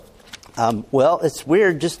Well, it's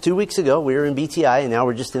weird. Just 2 weeks ago, we were in BTI, and now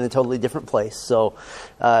we're just in a totally different place. So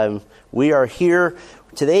we are here.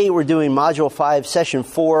 Today, we're doing Module 5, Session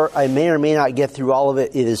 4. I may or may not get through all of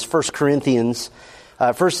it. It is 1 Corinthians,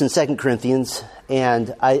 1 and 2 Corinthians,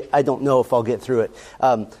 and I don't know if I'll get through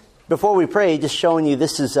it. Before we pray, just showing you,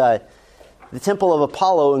 this is the temple of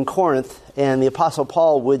Apollo in Corinth, and the Apostle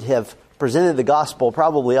Paul would have presented the gospel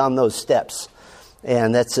probably on those steps.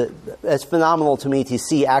 And that's phenomenal to me to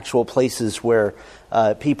see actual places where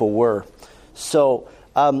people were. So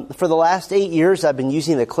for the last 8 years, I've been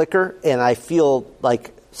using the clicker, and I feel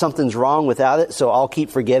like something's wrong without it. So I'll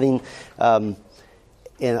keep forgetting, and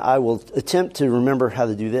I will attempt to remember how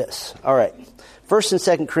to do this. All right, 1 and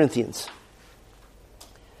 2 Corinthians.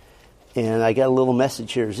 And I got a little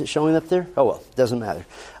message here. Is it showing up there? Oh, well, doesn't matter.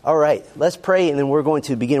 All right, let's pray, and then we're going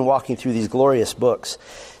to begin walking through these glorious books.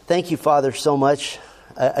 Thank you, Father, so much,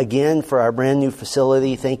 again, for our brand new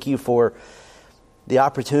facility. Thank you for the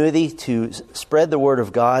opportunity to spread the Word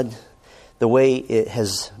of God the way it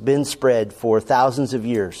has been spread for thousands of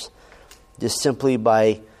years, just simply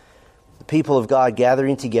by the people of God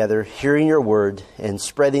gathering together, hearing your Word, and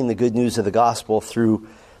spreading the good news of the gospel through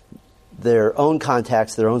their own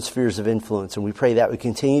contacts, their own spheres of influence. And we pray that would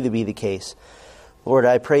continue to be the case. Lord,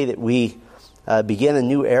 I pray that we begin a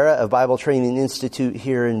new era of Bible Training Institute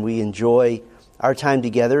here, and we enjoy our time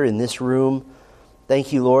together in this room.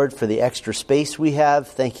 Thank you, Lord, for the extra space we have.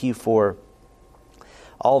 Thank you for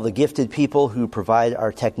all the gifted people who provide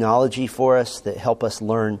our technology for us that help us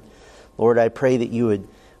learn. Lord, I pray that you would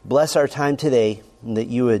bless our time today, and that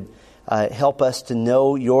you would help us to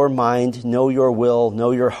know your mind, know your will,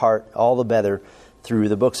 know your heart all the better through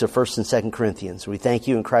the books of 1 and 2 Corinthians. We thank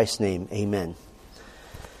you in Christ's name. Amen.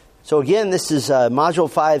 So again, this is Module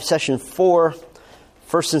 5, Session 4,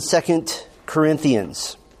 1 and 2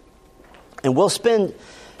 Corinthians. And we'll spend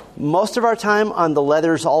most of our time on the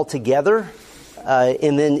letters all together.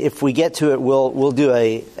 And then if we get to it, we'll do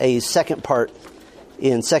a second part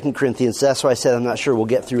in 2 Corinthians. That's why I said I'm not sure we'll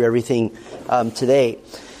get through everything today.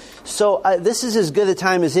 So this is as good a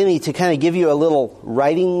time as any to kind of give you a little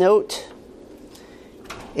writing note.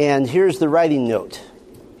 And here's the writing note.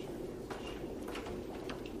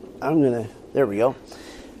 There we go.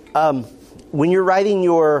 When you're writing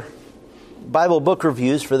your Bible book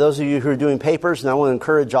reviews, for those of you who are doing papers, and I want to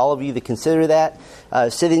encourage all of you to consider that,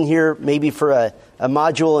 sit in here maybe for a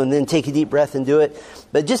module and then take a deep breath and do it.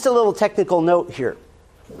 But just a little technical note here.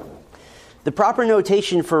 The proper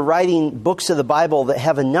notation for writing books of the Bible that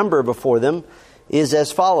have a number before them is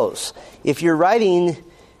as follows. If you're writing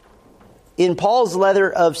in Paul's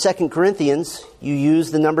letter of 2 Corinthians, you use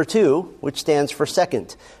the number 2, which stands for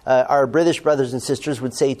second. Our British brothers and sisters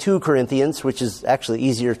would say 2 Corinthians, which is actually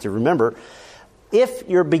easier to remember. If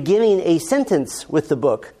you're beginning a sentence with the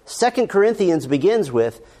book, 2 Corinthians begins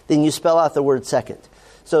with, then you spell out the word second.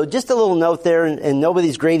 So just a little note there, and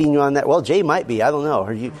nobody's grading you on that. Well, Jay might be. I don't know.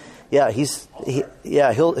 Are you? Yeah,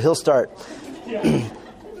 he'll start.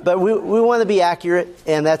 But we want to be accurate,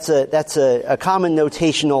 and that's a common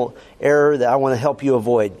notational error that I want to help you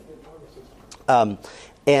avoid.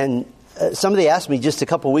 And somebody asked me just a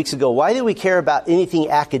couple weeks ago, why do we care about anything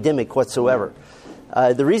academic whatsoever?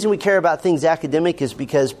 The reason we care about things academic is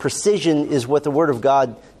because precision is what the Word of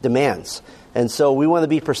God demands. And so we want to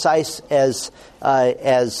be precise as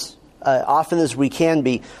often as we can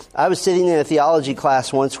be. I was sitting in a theology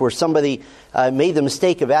class once where somebody made the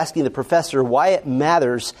mistake of asking the professor why it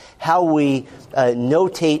matters how we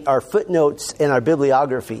notate our footnotes and our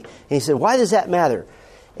bibliography. And he said, why does that matter?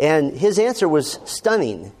 And his answer was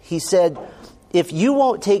stunning. He said, if you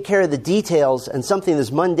won't take care of the details and something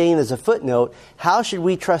as mundane as a footnote, how should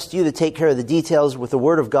we trust you to take care of the details with the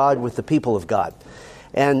Word of God, with the people of God?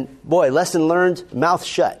 And boy, lesson learned, mouth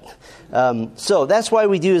shut. So that's why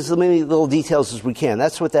we do as many little details as we can.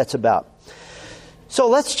 That's what that's about. So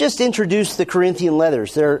let's just introduce the Corinthian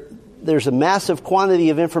letters. There's a massive quantity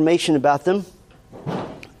of information about them,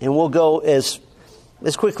 and we'll go as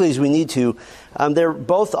quickly as we need to. They're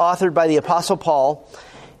both authored by the Apostle Paul,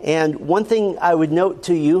 and one thing I would note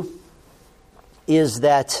to you is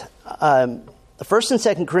that 1 and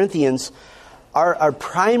 2 Corinthians are our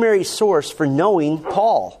primary source for knowing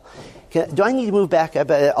Paul. Do I need to move back? I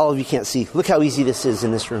bet all of you can't see. Look how easy this is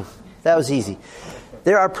in this room. That was easy.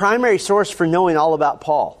 They're our primary source for knowing all about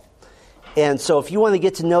Paul. And so if you want to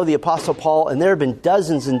get to know the Apostle Paul, and there have been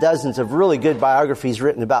dozens and dozens of really good biographies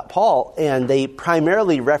written about Paul, and they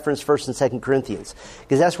primarily reference 1 and 2 Corinthians,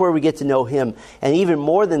 because that's where we get to know him. And even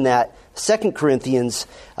more than that, 2 Corinthians,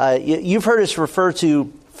 you've heard us refer to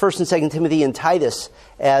 1 and 2 Timothy and Titus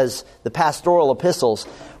as the pastoral epistles.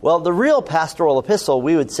 Well, the real pastoral epistle,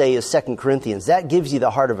 we would say, is 2 Corinthians. That gives you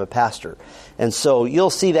the heart of a pastor. And so you'll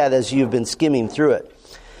see that as you've been skimming through it.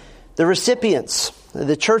 The recipients,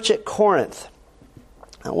 the church at Corinth.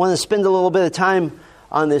 I want to spend a little bit of time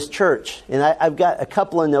on this church. And I've got a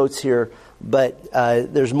couple of notes here, but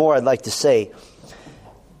there's more I'd like to say.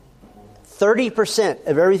 30%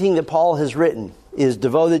 of everything that Paul has written is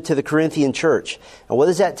devoted to the Corinthian church. And what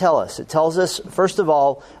does that tell us? It tells us, first of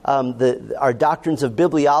all, our doctrines of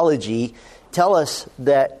bibliology tell us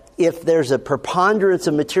that if there's a preponderance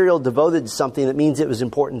of material devoted to something, that means it was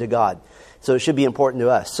important to God. So it should be important to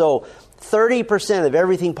us. So 30% of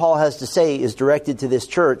everything Paul has to say is directed to this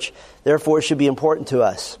church. Therefore, it should be important to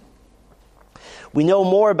us. We know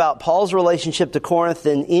more about Paul's relationship to Corinth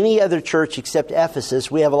than any other church except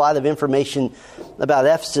Ephesus. We have a lot of information about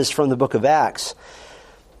Ephesus from the book of Acts.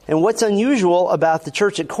 And what's unusual about the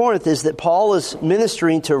church at Corinth is that Paul is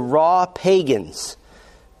ministering to raw pagans,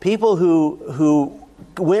 people who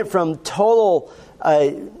went from total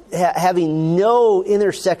having no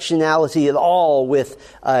intersectionality at all with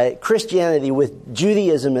Christianity, with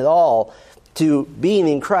Judaism at all, to being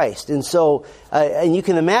in Christ. And so, and you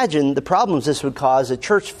can imagine the problems this would cause a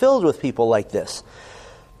church filled with people like this.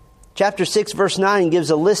 Chapter 6, verse 9 gives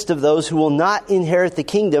a list of those who will not inherit the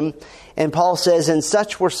kingdom. And Paul says, and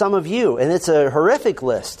such were some of you. And it's a horrific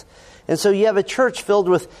list. And so you have a church filled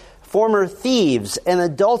with former thieves and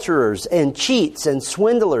adulterers and cheats and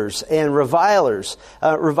swindlers and revilers.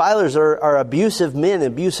 Revilers are abusive men,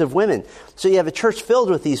 abusive women. So you have a church filled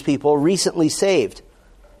with these people recently saved.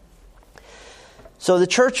 So the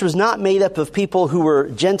church was not made up of people who were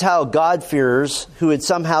Gentile God-fearers who had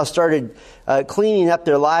somehow started cleaning up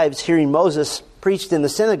their lives hearing Moses preached in the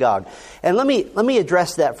synagogue. And let me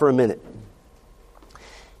address that for a minute.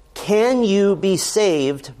 Can you be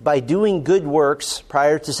saved by doing good works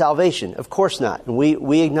prior to salvation? Of course not. And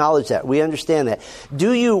we acknowledge that. We understand that.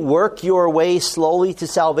 Do you work your way slowly to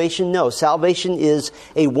salvation? No. Salvation is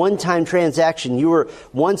a one-time transaction. You were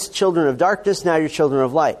once children of darkness, now you're children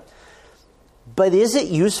of light. But is it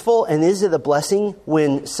useful and is it a blessing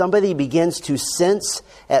when somebody begins to sense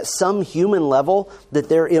at some human level that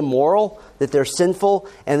they're immoral, that they're sinful,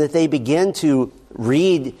 and that they begin to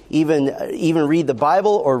read, even read the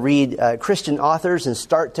Bible or read Christian authors and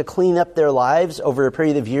start to clean up their lives over a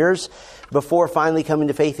period of years before finally coming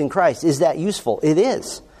to faith in Christ? Is that useful? It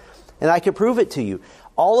is. And I could prove it to you.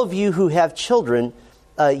 All of you who have children,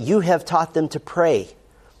 you have taught them to pray.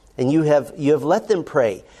 And you have let them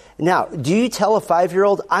pray. Now, do you tell a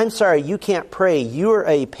 5-year-old, I'm sorry, you can't pray. You're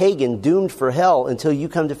a pagan doomed for hell until you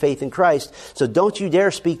come to faith in Christ, so don't you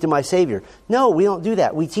dare speak to my Savior? No, we don't do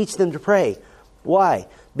that. We teach them to pray. Why?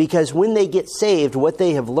 Because when they get saved, what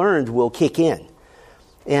they have learned will kick in.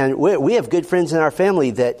 And we have good friends in our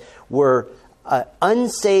family that were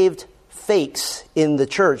unsaved fakes in the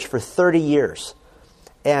church for 30 years.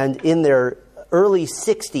 And in their early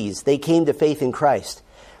 60s, they came to faith in Christ.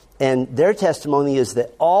 And their testimony is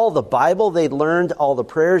that all the Bible they'd learned, all the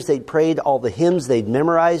prayers they'd prayed, all the hymns they'd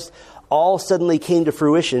memorized, all suddenly came to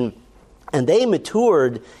fruition. And they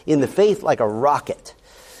matured in the faith like a rocket.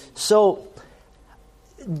 So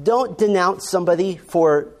don't denounce somebody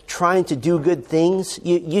for trying to do good things.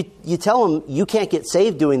 You tell them you can't get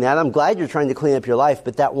saved doing that. I'm glad you're trying to clean up your life,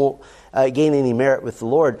 but that won't gain any merit with the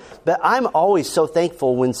Lord. But I'm always so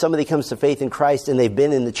thankful when somebody comes to faith in Christ and they've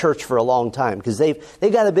been in the church for a long time, because they've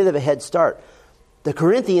got a bit of a head start. The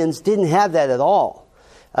Corinthians didn't have that at all.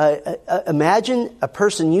 Imagine a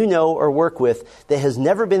person you know or work with that has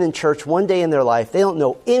never been in church one day in their life. They don't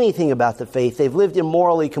know anything about the faith. They've lived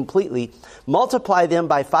immorally completely. Multiply them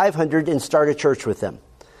by 500 and start a church with them.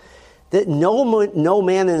 That no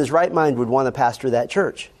man in his right mind would want to pastor that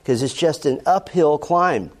church, because it's just an uphill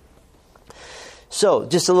climb. So,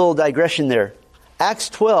 just a little digression there. Acts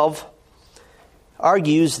 12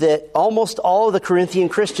 argues that almost all of the Corinthian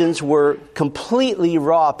Christians were completely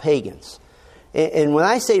raw pagans. And when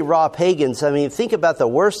I say raw pagans, I mean, think about the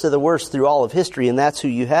worst of the worst through all of history, and that's who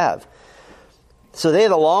you have. So they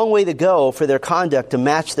had a long way to go for their conduct to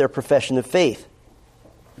match their profession of faith.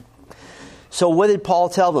 So what did Paul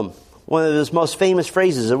tell them? One of his most famous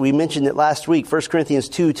phrases, that we mentioned it last week, 1 Corinthians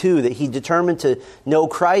 2:2, that he determined to know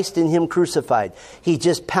Christ and Him crucified. He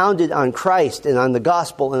just pounded on Christ and on the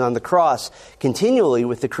gospel and on the cross continually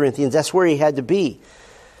with the Corinthians. That's where he had to be.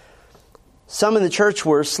 Some in the church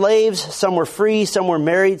were slaves, some were free, some were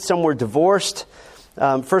married, some were divorced.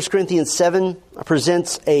 1 Corinthians 7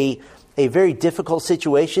 presents a very difficult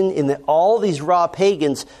situation in that all these raw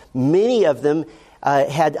pagans, many of them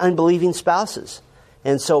had unbelieving spouses.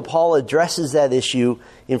 And so Paul addresses that issue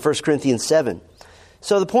in 1 Corinthians 7.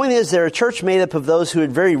 So the point is, they're a church made up of those who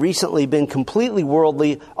had very recently been completely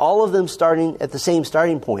worldly, all of them starting at the same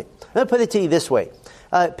starting point. I'm going to put it to you this way.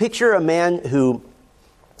 Picture a man who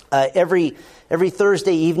every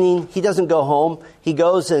Thursday evening, he doesn't go home. He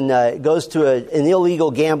goes to an illegal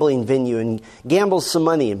gambling venue and gambles some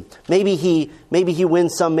money. And maybe he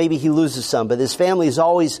wins some, maybe he loses some. But his family is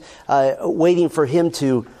always waiting for him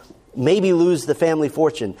to maybe lose the family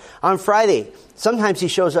fortune. On Friday, sometimes he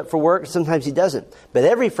shows up for work, sometimes he doesn't. But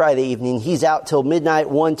every Friday evening, he's out till midnight,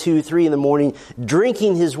 1, 2, 3 in the morning,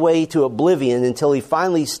 drinking his way to oblivion until he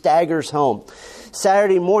finally staggers home.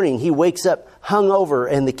 Saturday morning, he wakes up hungover,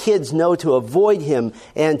 and the kids know to avoid him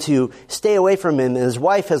and to stay away from him. And his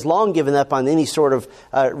wife has long given up on any sort of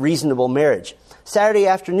reasonable marriage. Saturday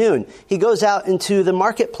afternoon, he goes out into the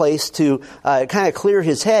marketplace to kind of clear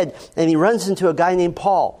his head, and he runs into a guy named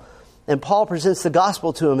Paul. And Paul presents the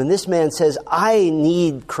gospel to him, and this man says, I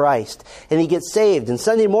need Christ. And he gets saved. And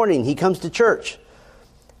Sunday morning, he comes to church.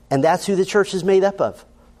 And that's who the church is made up of,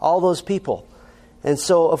 all those people. And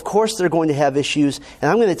so, of course, they're going to have issues.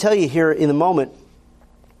 And I'm going to tell you here in a moment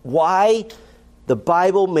why the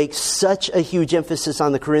Bible makes such a huge emphasis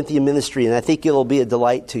on the Corinthian ministry. And I think it'll be a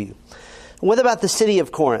delight to you. What about the city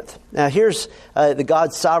of Corinth? Now, here's the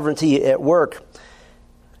God's sovereignty at work.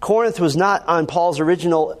 Corinth was not on Paul's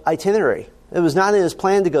original itinerary. It was not in his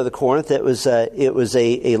plan to go to Corinth. It was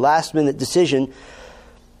a last-minute decision.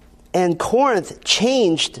 And Corinth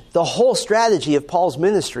changed the whole strategy of Paul's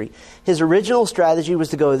ministry. His original strategy was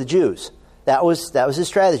to go to the Jews. That was his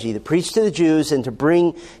strategy, to preach to the Jews and to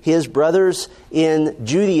bring his brothers in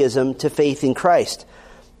Judaism to faith in Christ.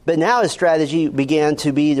 But now his strategy began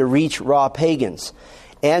to be to reach raw pagans.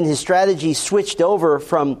 And his strategy switched over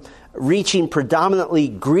from reaching predominantly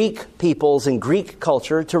Greek peoples and Greek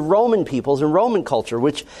culture to Roman peoples and Roman culture,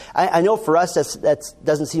 which I know for us that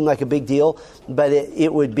doesn't seem like a big deal, but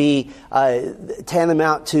it would be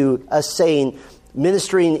tantamount to us saying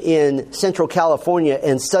ministering in Central California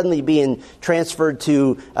and suddenly being transferred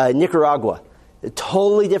to Nicaragua. A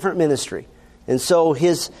totally different ministry. And so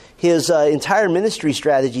his entire ministry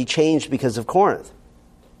strategy changed because of Corinth.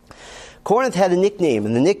 Corinth had a nickname,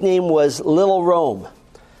 and the nickname was Little Rome.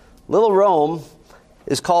 Corinth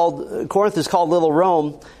is called Little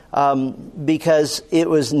Rome because it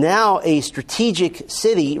was now a strategic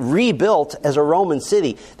city rebuilt as a Roman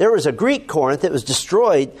city. There was a Greek Corinth that was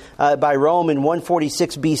destroyed by Rome in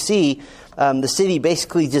 146 BC. The city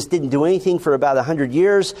basically just didn't do anything for about 100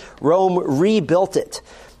 years. Rome rebuilt it.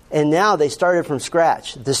 And now they started from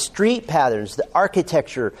scratch. The street patterns, the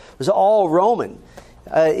architecture was all Roman.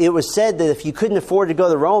 It was said that if you couldn't afford to go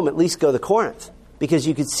to Rome, at least go to Corinth, because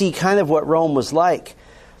you could see kind of what Rome was like.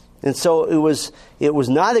 And so it was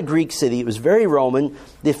not a Greek city. It was very Roman.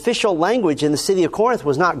 The official language in the city of Corinth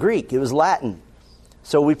was not Greek. It was Latin.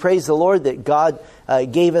 So we praise the Lord that God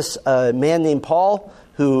gave us a man named Paul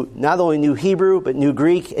who not only knew Hebrew, but knew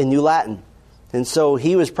Greek and knew Latin. And so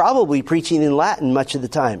he was probably preaching in Latin much of the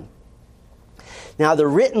time. Now, the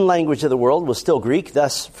written language of the world was still Greek.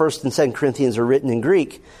 Thus, 1st and 2nd Corinthians are written in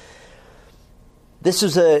Greek. This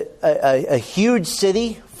was a huge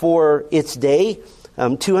city for its day,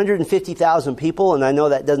 250,000 people, and I know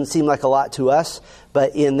that doesn't seem like a lot to us,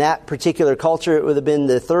 but in that particular culture, it would have been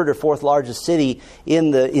the 3rd or 4th largest city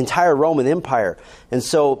in the entire Roman Empire. And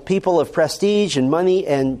so people of prestige and money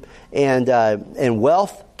and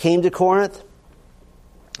wealth came to Corinth.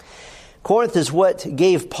 Corinth is what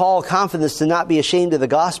gave Paul confidence to not be ashamed of the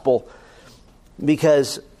gospel,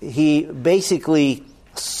 because he basically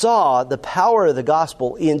saw the power of the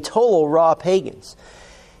gospel in total raw pagans.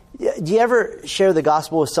 Do you ever share the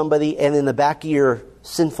gospel with somebody and in the back of your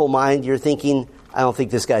sinful mind you're thinking, I don't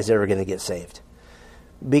think this guy's ever going to get saved?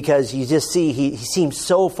 Because you just see he seems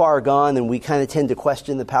so far gone, and we kind of tend to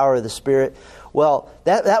question the power of the Spirit. Well,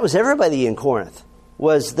 that was everybody in Corinth,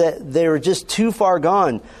 was that they were just too far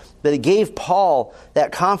gone. But it gave Paul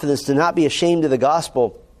that confidence to not be ashamed of the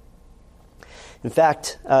gospel. In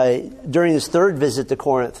fact, during his 3rd visit to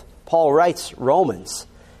Corinth, Paul writes Romans.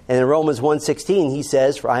 And in Romans 1:16, he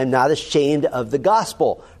says, "For I am not ashamed of the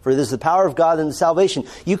gospel, for it is the power of God unto salvation."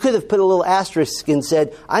 You could have put a little asterisk and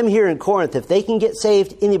said, I'm here in Corinth. If they can get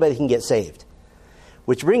saved, anybody can get saved.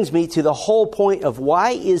 Which brings me to the whole point of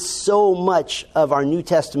why is so much of our New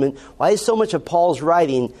Testament, why is so much of Paul's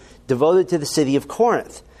writing devoted to the city of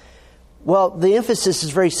Corinth? Well, the emphasis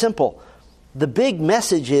is very simple. The big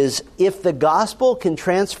message is, if the gospel can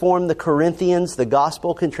transform the Corinthians, the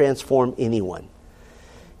gospel can transform anyone.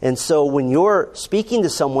 And so when you're speaking to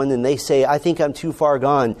someone and they say, I think I'm too far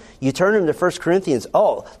gone, you turn them to 1 Corinthians.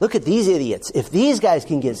 Oh, look at these idiots. If these guys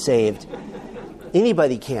can get saved,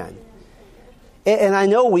 anybody can. And I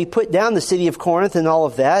know we put down the city of Corinth and all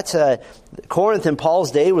of that. Corinth in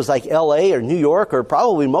Paul's day was like L.A. or New York, or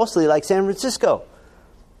probably mostly like San Francisco.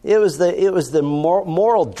 It was the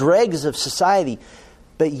moral dregs of society.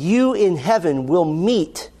 But you in heaven will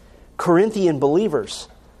meet Corinthian believers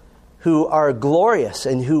who are glorious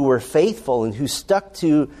and who were faithful and who stuck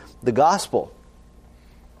to the gospel.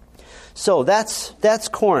 So that's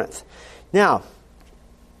Corinth. Now,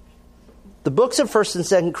 the books of 1st and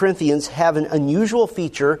 2nd Corinthians have an unusual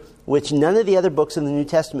feature which none of the other books in the New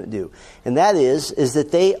Testament do. And that is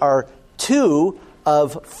that they are 2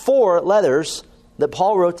 of 4 letters that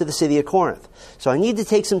Paul wrote to the city of Corinth. So I need to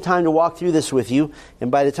take some time to walk through this with you.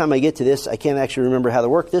 And by the time I get to this, I can't actually remember how to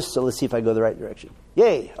work this. So let's see if I go the right direction.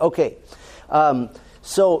 Yay! Okay.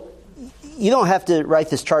 So you don't have to write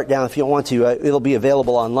this chart down if you don't want to. It'll be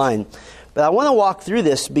available online. But I want to walk through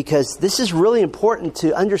this because this is really important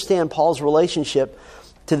to understand Paul's relationship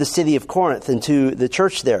to the city of Corinth and to the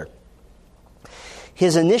church there.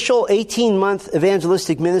 His initial 18-month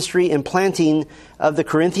evangelistic ministry and planting of the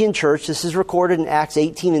Corinthian church, this is recorded in Acts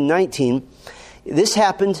 18 and 19. This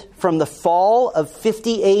happened from the fall of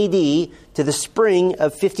 50 A.D. to the spring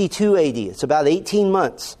of 52 A.D. It's about 18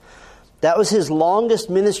 months. That was his longest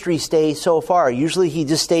ministry stay so far. Usually he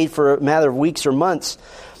just stayed for a matter of weeks or months.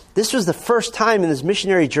 This was the first time in his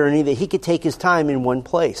missionary journey that he could take his time in one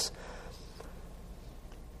place.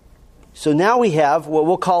 So now we have what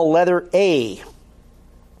we'll call letter A.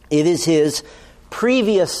 It is his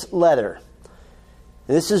previous letter.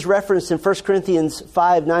 And this is referenced in 1 Corinthians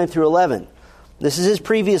 5, 9 through 11. This is his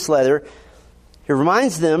previous letter. He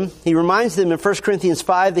reminds them in 1 Corinthians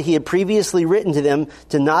 5 that he had previously written to them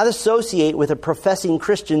to not associate with a professing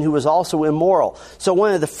Christian who was also immoral. So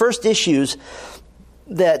one of the first issues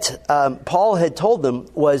that Paul had told them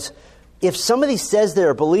was, if somebody says they're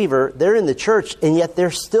a believer, they're in the church, and yet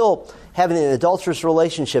they're still having an adulterous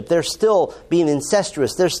relationship, they're still being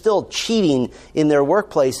incestuous, they're still cheating in their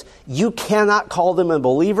workplace, you cannot call them a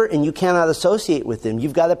believer and you cannot associate with them.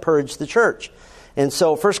 You've got to purge the church. And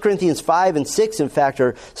so 1 Corinthians 5 and 6, in fact,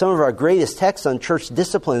 are some of our greatest texts on church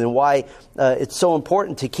discipline and why it's so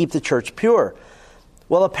important to keep the church pure.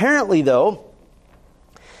 Well, apparently, though,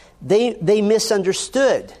 they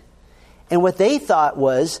misunderstood. And what they thought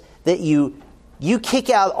was that you kick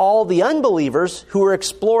out all the unbelievers who are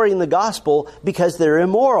exploring the gospel because they're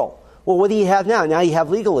immoral. Well, what do you have now? Now you have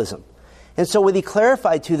legalism. And so what he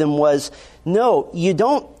clarified to them was, no, you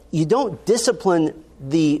don't discipline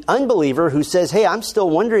the unbeliever who says, hey, I'm still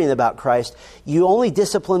wondering about Christ. You only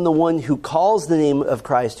discipline the one who calls the name of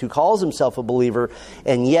Christ, who calls himself a believer,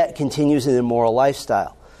 and yet continues an immoral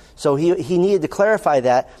lifestyle. So he needed to clarify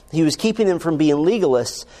that. He was keeping them from being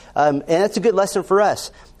legalists. And that's a good lesson for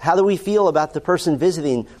us. How do we feel about the person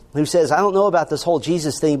visiting who says, I don't know about this whole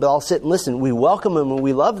Jesus thing, but I'll sit and listen? We welcome them and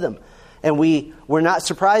we love them. And we're not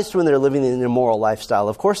surprised when they're living an immoral lifestyle.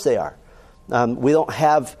 Of course they are. We don't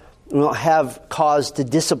have cause to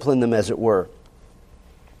discipline them, as it were.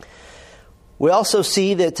 We also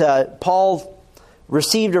see that Paul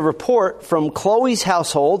received a report from Chloe's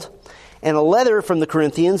household and a letter from the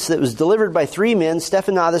Corinthians that was delivered by 3 men,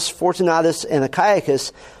 Stephanas, Fortunatus, and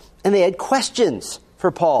Achaicus, and they had questions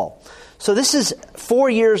for Paul. So this is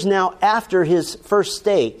 4 years now after his first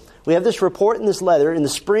stay. We have this report in this letter in the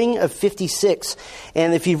spring of 56.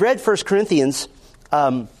 And if you've read 1 Corinthians,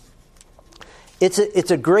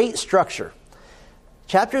 it's a great structure.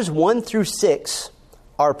 Chapters 1 through 6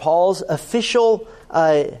 are Paul's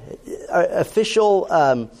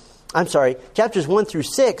chapters 1 through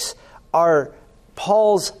 6 are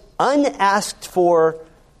Paul's unasked for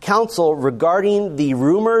counsel regarding the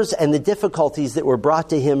rumors and the difficulties that were brought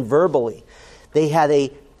to him verbally. They had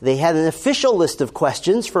an official list of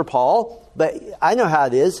questions for Paul, but I know how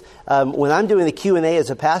it is. When I'm doing the Q&A as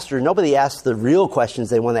a pastor, nobody asks the real questions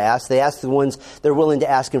they want to ask. They ask the ones they're willing to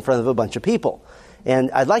ask in front of a bunch of people.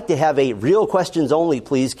 And I'd like to have a real questions only,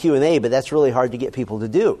 please, Q&A, but that's really hard to get people to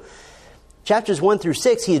do. Chapters 1 through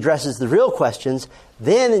 6, he addresses the real questions.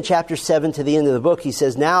 Then in chapter 7 to the end of the book, he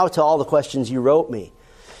says, now to all the questions you wrote me.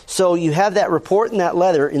 So you have that report in that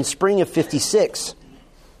letter in spring of 56.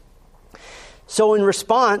 So in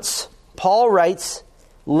response, Paul writes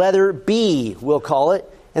letter B, we'll call it,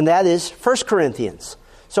 and that is 1 Corinthians.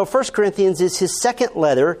 So 1 Corinthians is his second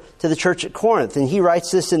letter to the church at Corinth, and he writes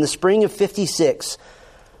this in the spring of 56.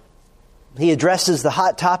 He addresses the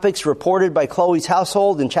hot topics reported by Chloe's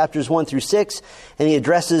household in chapters 1 through 6, and he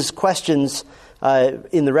addresses questions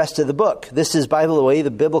in the rest of the book. This is, by the way,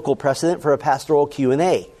 the biblical precedent for a pastoral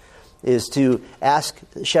Q&A, is to ask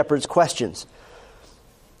shepherds questions.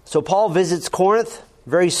 So Paul visits Corinth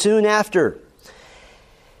very soon after.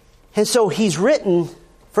 And so he's written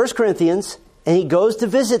 1 Corinthians, and he goes to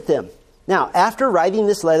visit them. Now, after writing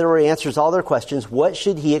this letter where he answers all their questions, what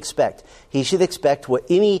should he expect? He should expect what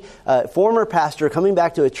any former pastor coming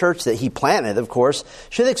back to a church that he planted, of course,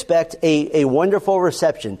 should expect a wonderful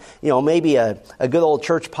reception. You know, maybe a good old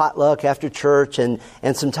church potluck after church and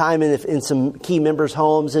some time in some key members'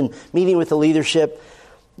 homes and meeting with the leadership.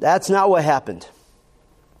 That's not what happened.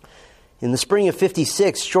 In the spring of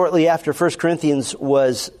 56, shortly after 1 Corinthians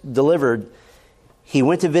was delivered, he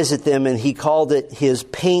went to visit them, and he called it his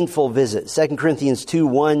painful visit. 2 Corinthians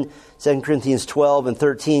 2:1, 2 Corinthians 12 and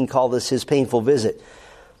 13 call this his painful visit.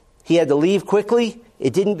 He had to leave quickly.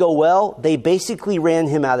 It didn't go well. They basically ran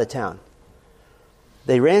him out of town.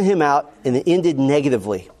 They ran him out, and it ended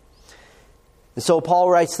negatively. And so Paul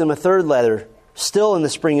writes them a third letter, still in the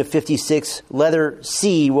spring of 56, letter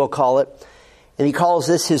C, we'll call it. And he calls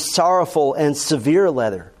this his sorrowful and severe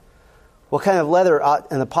letter. What kind of letter ought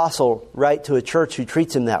an apostle write to a church who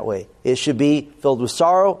treats him that way? It should be filled with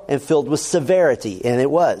sorrow and filled with severity, and it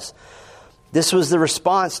was. This was the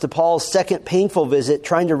response to Paul's second painful visit,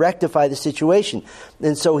 trying to rectify the situation.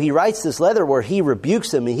 And so he writes this letter where he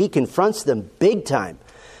rebukes them and he confronts them big time.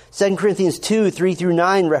 2 Corinthians 2, 3 through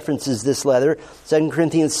 9 references this letter. 2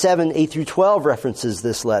 Corinthians 7, 8 through 12 references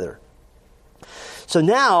this letter. So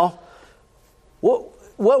now,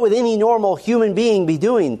 what would any normal human being be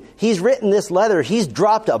doing? He's written this letter. He's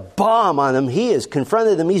dropped a bomb on them. He has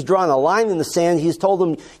confronted them. He's drawn a line in the sand. He's told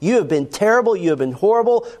them, you have been terrible. You have been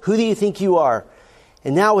horrible. Who do you think you are?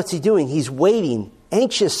 And now what's he doing? He's waiting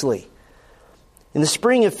anxiously. In the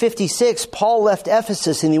spring of 56, Paul left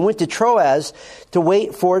Ephesus and he went to Troas to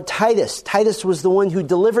wait for Titus. Titus was the one who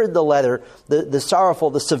delivered the letter, the sorrowful,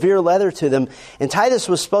 the severe letter to them. And Titus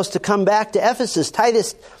was supposed to come back to Ephesus.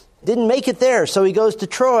 Titus didn't make it there, so he goes to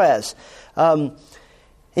Troas. And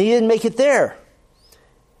he didn't make it there.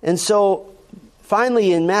 And so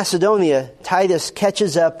finally in Macedonia, Titus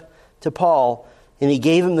catches up to Paul and he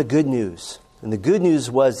gave him the good news. And the good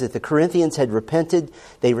news was that the Corinthians had repented.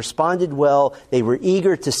 They responded well. They were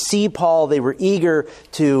eager to see Paul. They were eager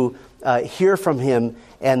to hear from him,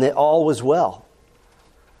 and that all was well.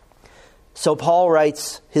 So Paul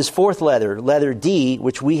writes his fourth letter, letter D,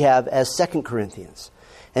 which we have as 2 Corinthians.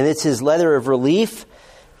 And it's his letter of relief.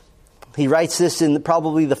 He writes this in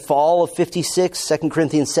probably the fall of 56. 2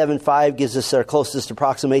 Corinthians 7:5 gives us our closest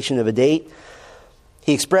approximation of a date.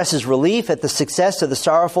 He expresses relief at the success of the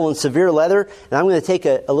sorrowful and severe letter. And I'm going to take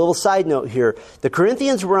a little side note here. The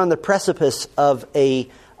Corinthians were on the precipice of a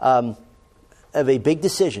big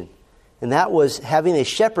decision. And that was having a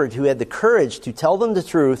shepherd who had the courage to tell them the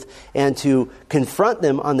truth and to confront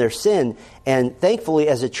them on their sin. And thankfully,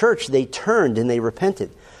 as a church, they turned and they repented.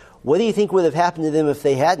 What do you think would have happened to them if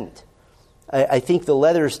they hadn't? I think the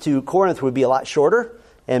letters to Corinth would be a lot shorter,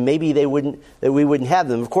 and maybe we wouldn't have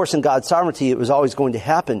them. Of course, in God's sovereignty, it was always going to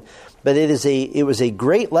happen. But it was a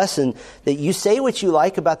great lesson that you say what you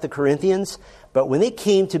like about the Corinthians, but when it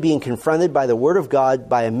came to being confronted by the Word of God,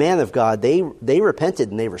 by a man of God, they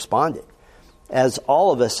repented and they responded, as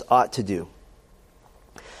all of us ought to do.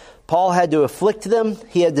 Paul had to afflict them.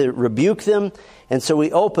 He had to rebuke them. And so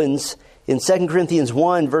he opens in 2 Corinthians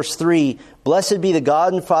 1, verse 3, "Blessed be the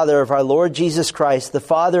God and Father of our Lord Jesus Christ, the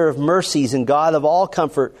Father of mercies and God of all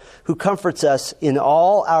comfort, who comforts us in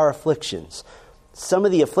all our afflictions." Some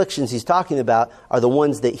of the afflictions he's talking about are the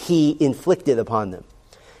ones that he inflicted upon them.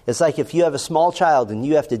 It's like if you have a small child and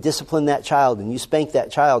you have to discipline that child and you spank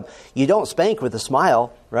that child, you don't spank with a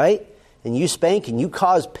smile, right? And you spank and you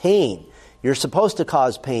cause pain. You're supposed to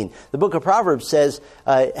cause pain. The book of Proverbs says,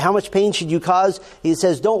 how much pain should you cause? He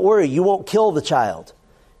says, don't worry, you won't kill the child.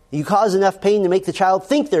 You cause enough pain to make the child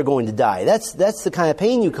think they're going to die. That's the kind of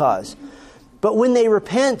pain you cause. But when they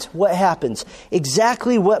repent, what happens?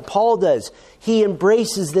 Exactly what Paul does. He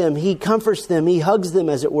embraces them. He comforts them. He hugs them,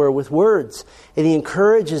 as it were, with words. And he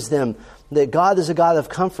encourages them that God is a God of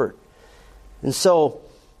comfort. And so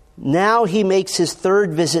now he makes his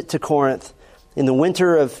third visit to Corinth in the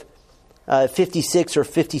winter of 56 or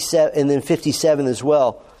 57, and then 57 as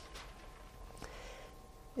well.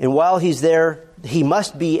 And while he's there, he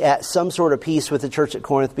must be at some sort of peace with the church at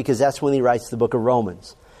Corinth, because that's when he writes the book of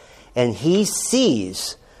Romans. And he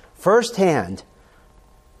sees firsthand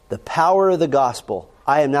the power of the gospel.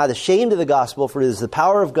 "I am not ashamed of the gospel, for it is the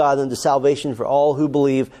power of God unto salvation for all who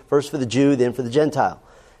believe, first for the Jew, then for the Gentile."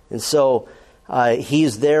 And so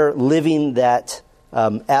he's there living that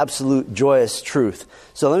absolute joyous truth.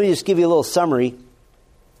 So let me just give you a little summary.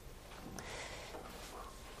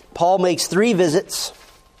 Paul makes 3 visits.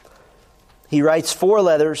 He writes 4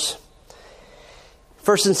 letters.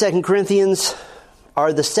 1st and 2nd Corinthians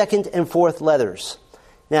are the 2nd and 4th letters.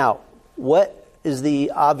 Now, what is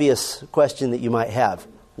the obvious question that you might have?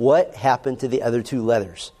 What happened to the other 2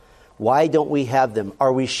 letters? Why don't we have them?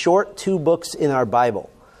 Are we short 2 books in our Bible?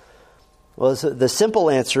 Well, the simple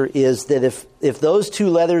answer is that if those 2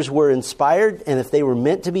 letters were inspired and if they were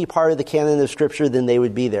meant to be part of the canon of Scripture, then they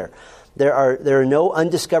would be there. There are no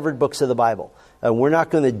undiscovered books of the Bible. We're not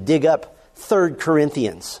going to dig up 3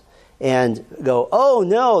 Corinthians and go, oh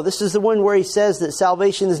no, this is the one where he says that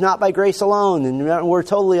salvation is not by grace alone, and we're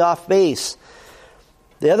totally off base.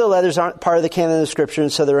 The other letters aren't part of the canon of Scripture,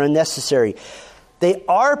 and so they're unnecessary. They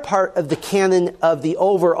are part of the canon of the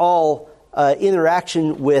overall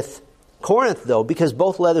interaction with Corinth, though, because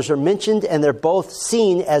both letters are mentioned and they're both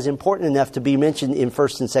seen as important enough to be mentioned in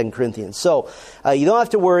 1st and 2nd Corinthians. So you don't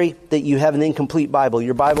have to worry that you have an incomplete Bible.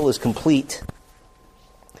 Your Bible is complete.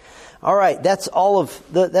 All right, that's all of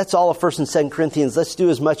 1st and 2nd Corinthians. Let's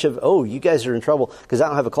do as much of. Oh, you guys are in trouble because I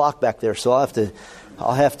don't have a clock back there, so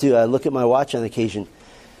I'll have to look at my watch on occasion.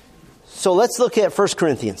 So let's look at 1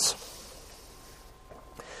 Corinthians.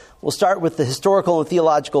 We'll start with the historical and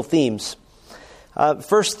theological themes.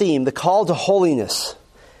 First theme, the call to holiness.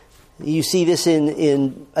 You see this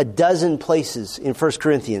in a dozen places in 1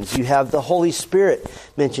 Corinthians. You have the Holy Spirit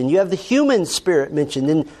mentioned. You have the human spirit mentioned.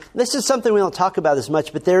 And this is something we don't talk about as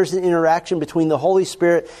much, but there's an interaction between the Holy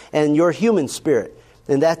Spirit and your human spirit.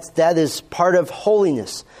 And that is part of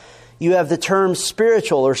holiness. You have the term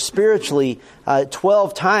spiritual or spiritually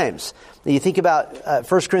 12 times. You think about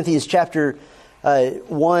 1 Corinthians chapter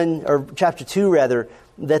 1, or chapter 2 rather,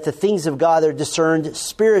 that the things of God are discerned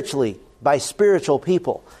spiritually by spiritual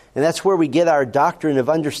people. And that's where we get our doctrine of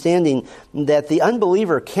understanding that the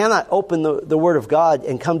unbeliever cannot open the Word of God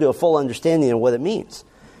and come to a full understanding of what it means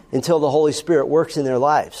until the Holy Spirit works in their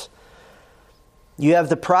lives. You have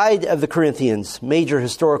the pride of the Corinthians, major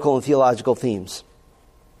historical and theological themes.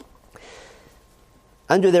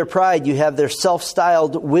 Under their pride, you have their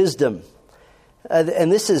self-styled wisdom.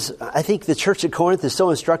 And this is, I think the church at Corinth is so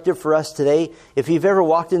instructive for us today. If you've ever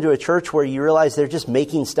walked into a church where you realize they're just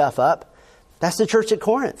making stuff up, that's the church at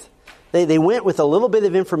Corinth. They went with a little bit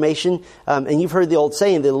of information, and you've heard the old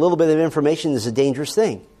saying that a little bit of information is a dangerous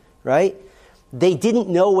thing, right? They didn't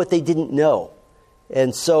know what they didn't know.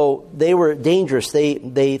 And so they were dangerous.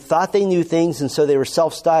 They thought they knew things, and so they were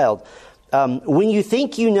self-styled. When you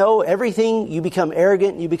think you know everything, you become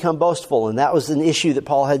arrogant, you become boastful. And that was an issue that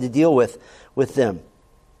Paul had to deal with them.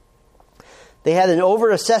 They had an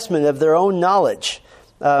overassessment of their own knowledge.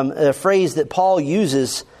 A phrase that Paul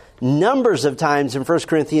uses numbers of times in 1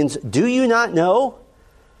 Corinthians, do you not know?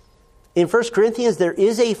 In 1 Corinthians, there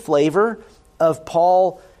is a flavor of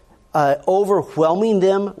Paul overwhelming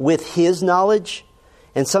them with his knowledge.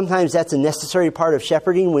 And sometimes that's a necessary part of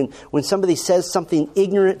shepherding. When somebody says something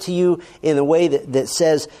ignorant to you in a way that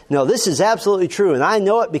says, no, this is absolutely true, and I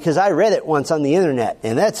know it because I read it once on the internet,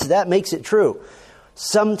 and that makes it true.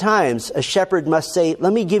 Sometimes a shepherd must say,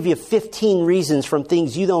 let me give you 15 reasons from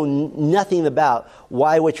things you know nothing about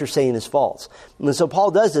why what you're saying is false. And so Paul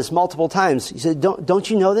does this multiple times. He said, don't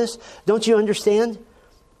you know this? Don't you understand?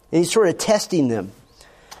 And he's sort of testing them.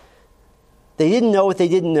 They didn't know what they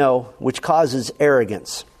didn't know, which causes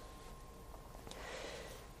arrogance.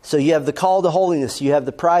 So you have the call to holiness. You have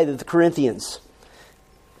the pride of the Corinthians.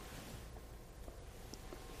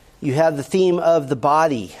 You have the theme of the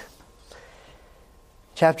body.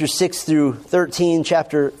 Chapter 6 through 13,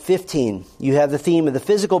 chapter 15. You have the theme of the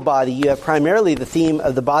physical body. You have primarily the theme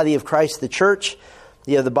of the body of Christ, the church.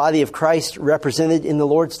 You have the body of Christ represented in the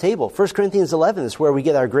Lord's table. 1 Corinthians 11 is where we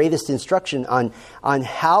get our greatest instruction on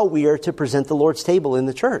how we are to present the Lord's table in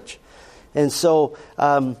the church. And so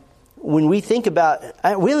when we think about,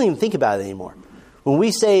 we don't even think about it anymore. When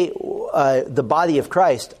we say the body of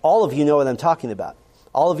Christ, all of you know what I'm talking about.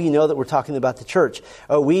 All of you know that we're talking about the church.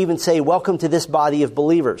 We even say, welcome to this body of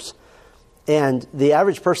believers. And the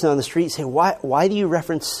average person on the street say, why do you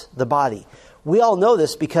reference the body? We all know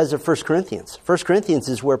this because of 1 Corinthians. 1 Corinthians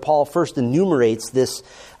is where Paul first enumerates this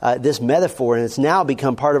metaphor, and it's now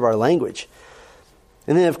become part of our language.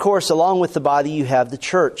 And then, of course, along with the body, you have the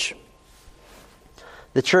church.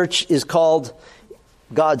 The church is called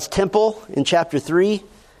God's temple in chapter 3.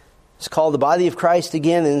 It's called the body of Christ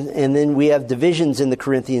again, and then we have divisions in the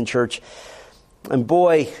Corinthian church. And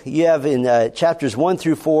boy, you have in chapters 1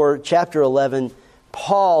 through 4, chapter 11,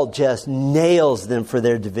 Paul just nails them for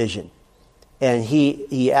their division. And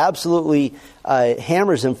he absolutely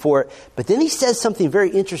hammers them for it. But then he says something very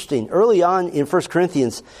interesting. Early on in 1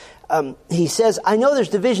 Corinthians, he says, I know there's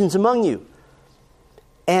divisions among you.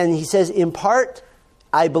 And he says, in part,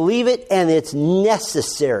 I believe it and it's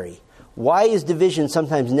necessary. Why is division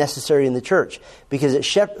sometimes necessary in the church? Because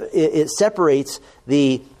it separates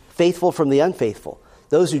the faithful from the unfaithful.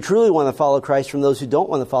 Those who truly want to follow Christ from those who don't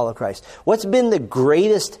want to follow Christ. What's been the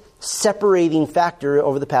greatest separating factor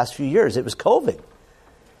over the past few years? It was COVID.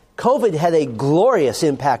 COVID had a glorious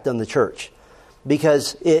impact on the church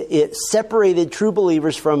because it separated true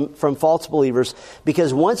believers from false believers.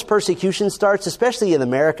 Because once persecution starts, especially in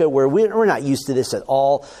America, where we're not used to this at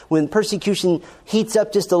all, when persecution heats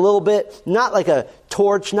up just a little bit, not like a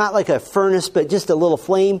torch, not like a furnace, but just a little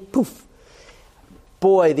flame, poof,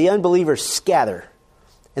 boy, the unbelievers scatter.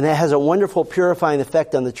 And that has a wonderful purifying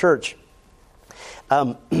effect on the church.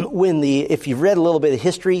 If you've read a little bit of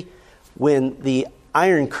history, when the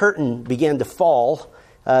Iron Curtain began to fall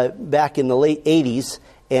back in the late 80s,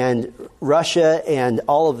 and Russia and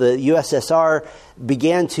all of the USSR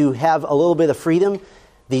began to have a little bit of freedom,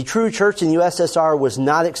 the true church in the USSR was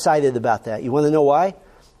not excited about that. You want to know why?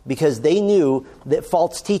 Because they knew that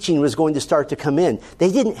false teaching was going to start to come in.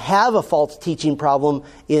 They didn't have a false teaching problem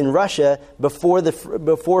in Russia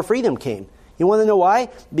before freedom came. You want to know why?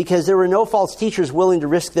 Because there were no false teachers willing to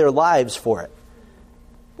risk their lives for it.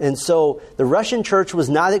 And so the Russian church was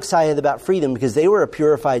not excited about freedom because they were a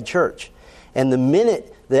purified church. And the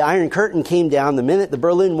minute the Iron Curtain came down, the minute the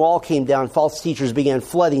Berlin Wall came down, false teachers began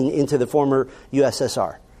flooding into the former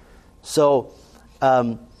USSR. So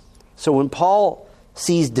when Paul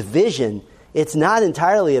sees division, it's not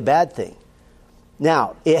entirely a bad thing.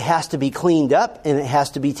 Now, it has to be cleaned up and it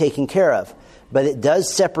has to be taken care of. But it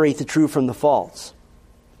does separate the true from the false.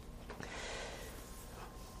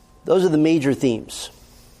 Those are the major themes.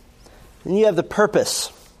 Then you have the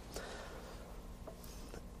purpose.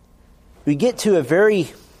 We get to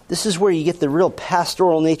this is where you get the real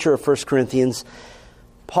pastoral nature of 1 Corinthians.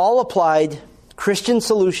 Paul applied Christian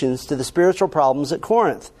solutions to the spiritual problems at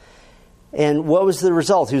Corinth. And what was the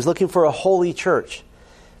result? He was looking for a holy church.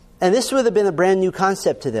 And this would have been a brand new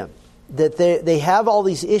concept to them. That they have all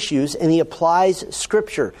these issues, and he applies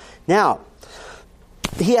Scripture. Now,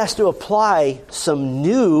 he has to apply some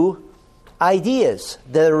new ideas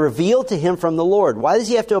that are revealed to him from the Lord. Why does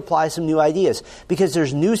he have to apply some new ideas? Because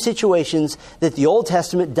there's new situations that the Old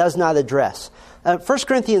Testament does not address. 1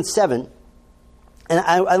 Corinthians 7, and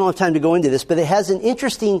I don't have time to go into this, but it has an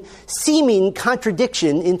interesting seeming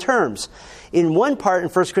contradiction in terms. In one part in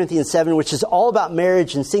 1 Corinthians 7, which is all about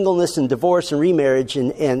marriage and singleness and divorce and remarriage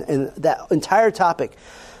and that entire topic.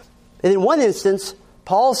 And in one instance,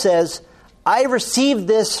 Paul says, I received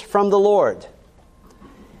this from the Lord.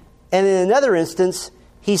 And in another instance,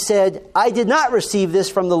 he said, I did not receive this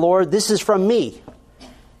from the Lord. This is from me.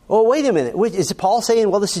 Well, wait a minute. Is Paul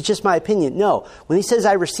saying, well, this is just my opinion? No. When he says,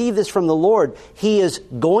 I received this from the Lord, he is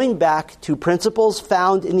going back to principles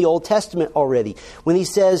found in the Old Testament already. When he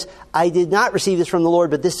says, I did not receive this from the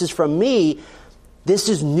Lord, but this is from me, this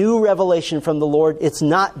is new revelation from the Lord. It's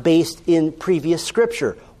not based in previous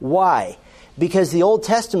Scripture. Why? Because the Old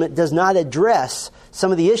Testament does not address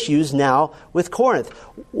some of the issues now with Corinth.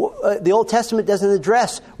 The Old Testament doesn't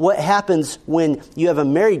address what happens when you have a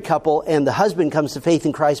married couple and the husband comes to faith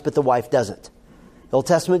in Christ but the wife doesn't. The Old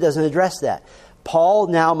Testament doesn't address that. Paul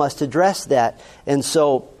now must address that. And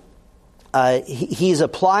so he's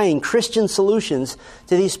applying Christian solutions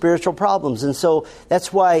to these spiritual problems. And so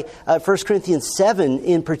that's why 1 Corinthians 7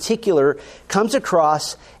 in particular comes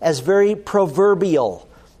across as very proverbial.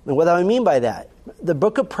 And what do I mean by that? The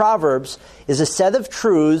book of Proverbs is a set of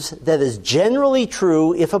truths that is generally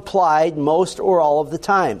true if applied most or all of the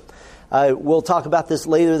time. We'll talk about this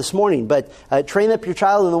later this morning, but train up your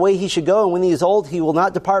child in the way he should go, and when he is old, he will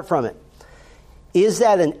not depart from it. Is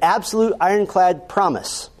that an absolute ironclad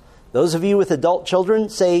promise? Those of you with adult children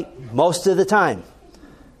say most of the time,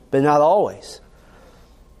 but not always.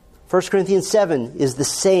 1 Corinthians 7 is the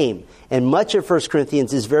same. And much of 1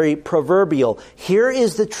 Corinthians is very proverbial. Here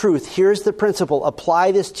is the truth. Here's the principle.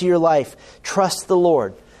 Apply this to your life. Trust the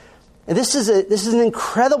Lord. And this is an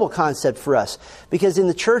incredible concept for us. Because in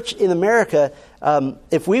the church in America,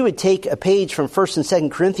 if we would take a page from 1 and 2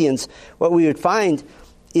 Corinthians, what we would find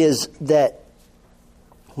is that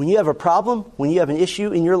when you have a problem, when you have an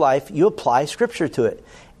issue in your life, you apply Scripture to it.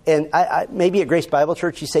 And maybe at Grace Bible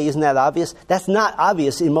Church you say, isn't that obvious? That's not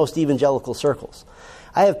obvious in most evangelical circles.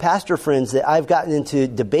 I have pastor friends that I've gotten into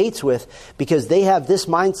debates with because they have this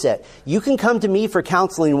mindset. You can come to me for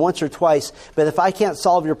counseling once or twice, but if I can't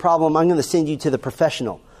solve your problem, I'm going to send you to the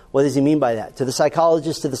professional. What does he mean by that? To the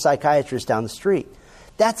psychologist, to the psychiatrist down the street.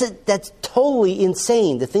 That's totally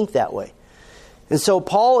insane to think that way. And so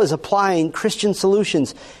Paul is applying Christian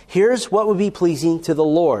solutions. Here's what would be pleasing to the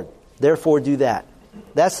Lord. Therefore do that.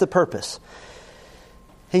 That's the purpose.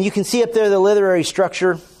 And you can see up there the literary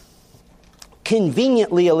structure.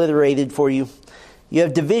 conveniently alliterated for you. You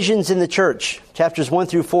have divisions in the church, chapters 1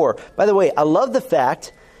 through 4. By the way, I love the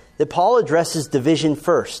fact that Paul addresses division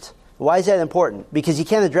first. Why is that important? Because you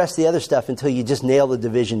can't address the other stuff until you just nail the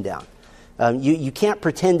division down. You can't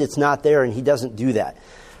pretend it's not there, and he doesn't do that.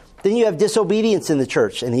 Then you have disobedience in the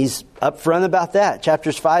church, and he's upfront about that.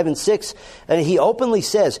 Chapters 5 and 6, and he openly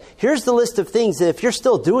says, here's the list of things that if you're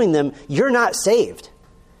still doing them, you're not saved.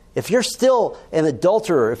 If you're still an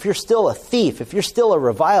adulterer, if you're still a thief, if you're still a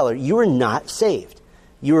reviler, you are not saved.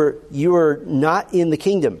 You are not in the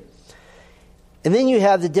kingdom. And then you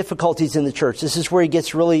have the difficulties in the church. This is where he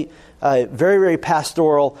gets really very, very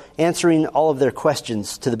pastoral, answering all of their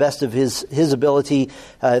questions to the best of his ability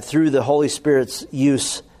through the Holy Spirit's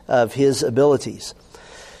use of his abilities.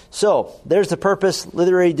 So, there's the purpose,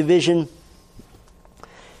 literary division.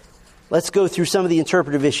 Let's go through some of the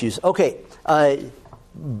interpretive issues. Okay,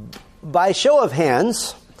 by show of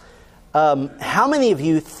hands, how many of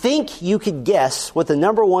you think you could guess what the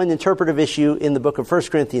number one interpretive issue in the book of 1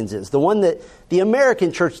 Corinthians is? The one that the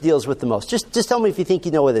American church deals with the most. Just tell me if you think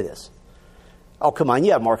you know what it is. Oh, come on,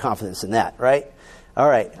 you have more confidence than that, right? All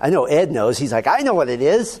right, I know Ed knows. He's like, I know what it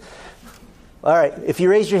is. All right, if you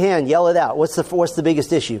raise your hand, yell it out. What's the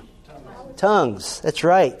biggest issue? Tongues. That's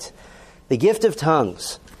right. The gift of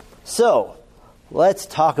tongues. So, let's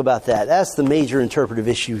talk about that. That's the major interpretive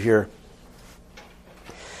issue here.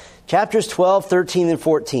 Chapters 12, 13, and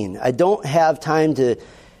 14. I don't have time to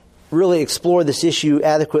really explore this issue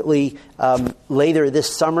adequately. Later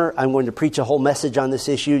this summer, I'm going to preach a whole message on this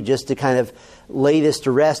issue just to kind of lay this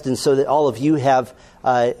to rest, and so that all of you have,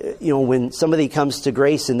 when somebody comes to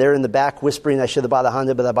Grace and they're in the back whispering, I should have bought a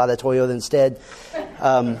Honda, but I bought a Toyota instead,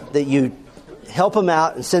 that you help them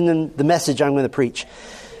out and send them the message I'm going to preach.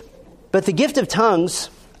 But the gift of tongues,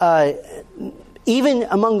 even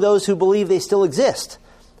among those who believe they still exist,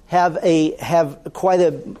 have quite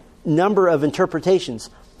a number of interpretations.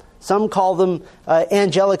 Some call them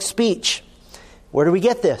angelic speech. Where do we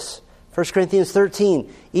get this? 1 Corinthians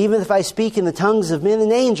 13. Even if I speak in the tongues of men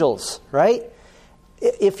and angels, right?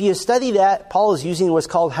 If you study that, Paul is using what's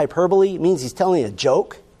called hyperbole. It means he's telling a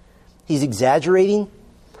joke. He's exaggerating.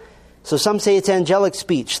 So some say it's angelic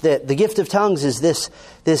speech, that the gift of tongues is this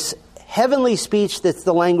heavenly speech that's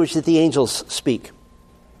the language that the angels speak.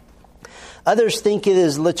 Others think it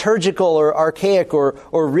is liturgical or archaic or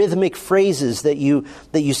rhythmic phrases that you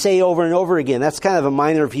say over and over again. That's kind of a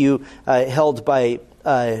minor view held by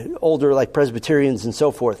older, like Presbyterians and so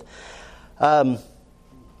forth.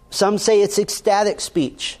 Some say it's ecstatic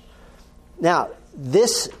speech. Now,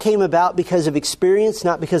 this came about because of experience,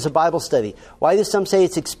 not because of Bible study. Why do some say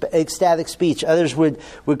it's ecstatic speech? Others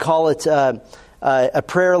would call it a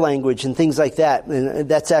prayer language and things like that. And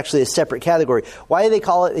that's actually a separate category. Why do they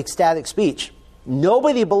call it ecstatic speech?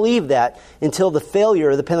 Nobody believed that until the failure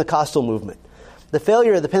of the Pentecostal movement. The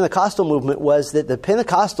failure of the Pentecostal movement was that the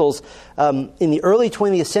Pentecostals in the early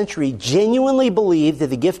 20th century genuinely believed that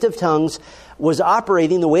the gift of tongues was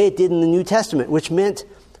operating the way it did in the New Testament, which meant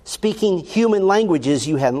speaking human languages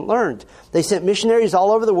you hadn't learned. They sent missionaries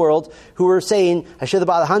all over the world who were saying, I should have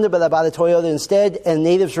bought a Honda, but I bought a Toyota instead. And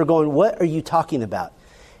natives were going, what are you talking about?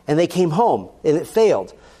 And they came home, and it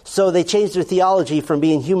failed. So they changed their theology from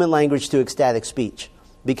being human language to ecstatic speech,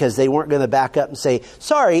 because they weren't going to back up and say,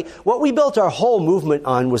 sorry, what we built our whole movement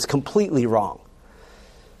on was completely wrong.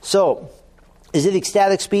 So, is it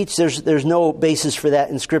ecstatic speech? There's no basis for that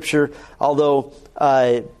in Scripture, although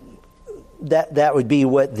that would be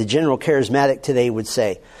what the general charismatic today would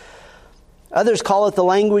say. Others call it the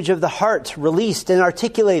language of the heart, released and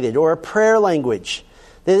articulated, or a prayer language.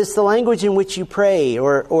 That it's the language in which you pray,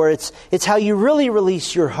 or it's how you really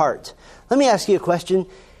release your heart. Let me ask you a question.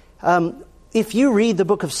 If you read the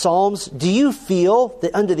book of Psalms, do you feel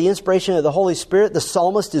that under the inspiration of the Holy Spirit, the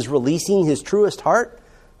psalmist is releasing his truest heart?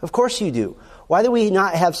 Of course you do. Why do we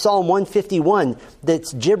not have Psalm 151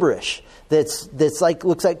 that's gibberish, that's like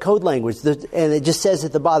looks like code language, and it just says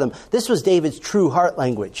at the bottom, this was David's true heart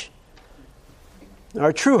language.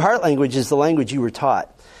 Our true heart language is the language you were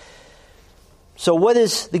taught. So what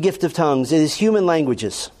is the gift of tongues? It is human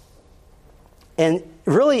languages. And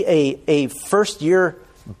really a first-year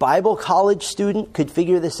Bible college student could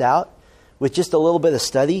figure this out with just a little bit of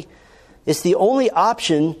study. It's the only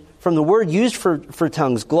option from the word used for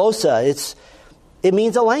tongues, glossa. It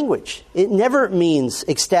means a language. It never means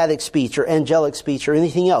ecstatic speech or angelic speech or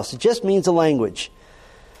anything else. It just means a language.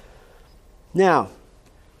 Now,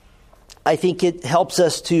 I think it helps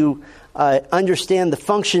us to understand the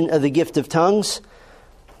function of the gift of tongues.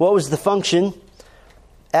 What was the function?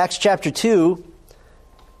 Acts chapter 2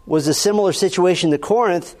 was a similar situation to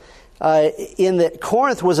Corinth. in that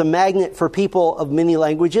Corinth was a magnet for people of many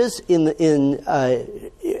languages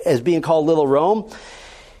as being called Little Rome.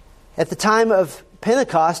 At the time of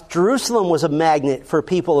Pentecost, Jerusalem was a magnet for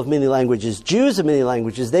people of many languages, Jews of many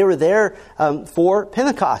languages. They were there for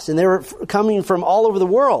Pentecost, and they were coming from all over the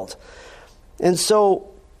world. And so,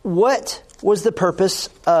 what was the purpose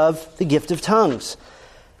of the gift of tongues?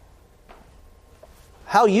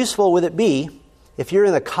 How useful would it be if you're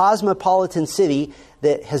in a cosmopolitan city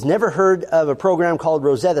that has never heard of a program called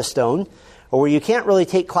Rosetta Stone, or where you can't really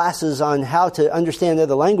take classes on how to understand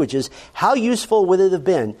other languages? How useful would it have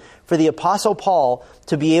been for the Apostle Paul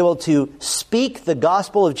to be able to speak the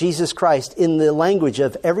gospel of Jesus Christ in the language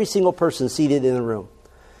of every single person seated in the room?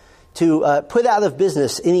 To put out of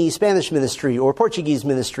business any Spanish ministry or Portuguese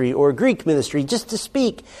ministry or Greek ministry, just to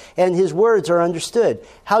speak, and his words are understood.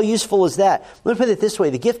 How useful is that? Let me put it this way.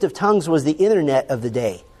 The gift of tongues was the internet of the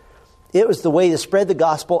day. It was the way to spread the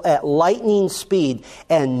gospel at lightning speed,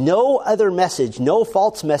 and no other message, no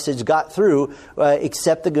false message got through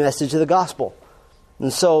except the message of the gospel.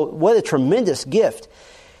 And so, what a tremendous gift.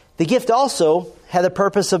 The gift also had the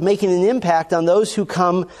purpose of making an impact on those who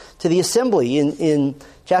come to the assembly. In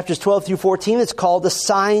chapters 12 through 14, it's called a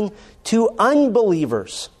sign to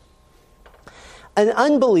unbelievers. An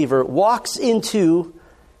unbeliever walks into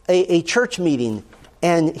a church meeting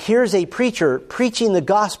and here's a preacher preaching the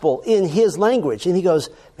gospel in his language. And he goes,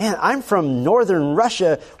 man, I'm from northern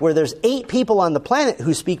Russia where there's 8 people on the planet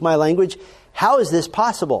who speak my language. How is this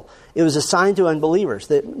possible? It was a sign to unbelievers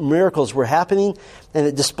that miracles were happening, and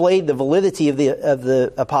it displayed the validity of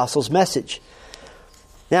the apostles' message.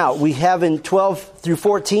 Now, we have in 12 through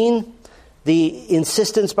 14 the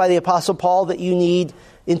insistence by the Apostle Paul that you need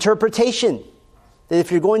interpretation. That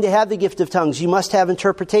if you're going to have the gift of tongues, you must have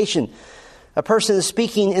interpretation. A person is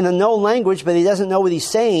speaking in a known language, but he doesn't know what he's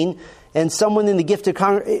saying, and someone in the gift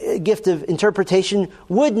of interpretation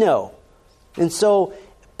would know. And so,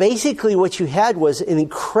 basically what you had was an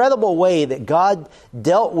incredible way that God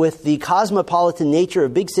dealt with the cosmopolitan nature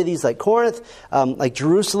of big cities like Corinth, like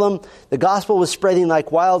Jerusalem. The gospel was spreading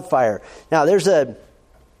like wildfire. Now, there's a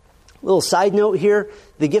little side note here.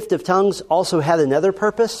 The gift of tongues also had another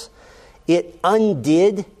purpose. It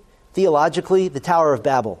undid, theologically, the Tower of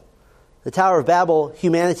Babel. The Tower of Babel,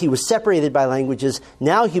 humanity was separated by languages.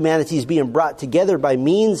 Now humanity is being brought together by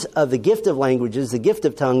means of the gift of languages, the gift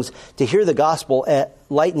of tongues, to hear the gospel at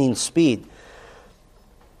lightning speed.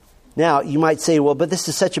 Now, you might say, well, but this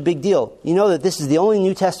is such a big deal. You know that this is the only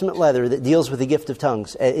New Testament letter that deals with the gift of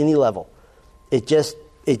tongues at any level. It just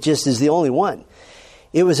is the only one.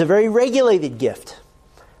 It was a very regulated gift.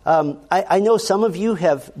 I know some of you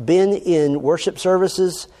have been in worship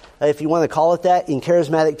services, if you want to call it that, in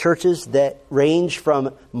charismatic churches that range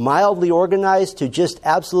from mildly organized to just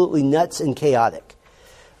absolutely nuts and chaotic.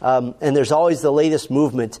 And there's always the latest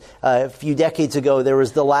movement. A few decades ago, there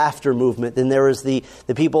was the laughter movement. Then there was the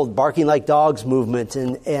people barking like dogs movement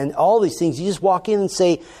and all these things. You just walk in and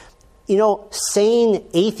say, you know, sane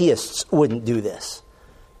atheists wouldn't do this.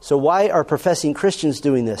 So why are professing Christians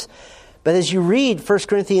doing this? But as you read 1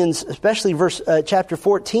 Corinthians, especially chapter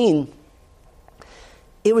 14,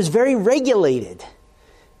 it was very regulated.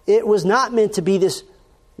 It was not meant to be this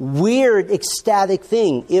weird, ecstatic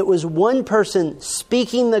thing. It was one person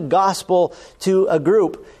speaking the gospel to a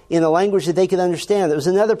group in a language that they could understand. There was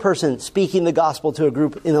another person speaking the gospel to a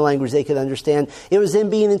group in a language they could understand. It was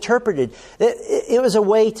then being interpreted. It was a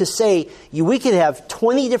way to say, we could have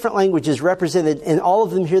 20 different languages represented and all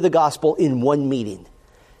of them hear the gospel in one meeting.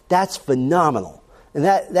 That's phenomenal. And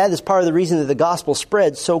that is part of the reason that the gospel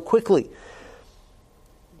spread so quickly.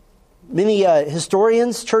 Many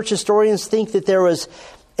church historians think that there was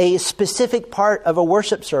a specific part of a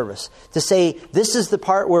worship service to say, this is the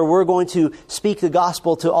part where we're going to speak the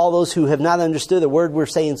gospel to all those who have not understood the word we're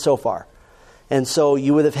saying so far. And so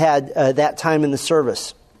you would have had that time in the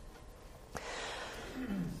service.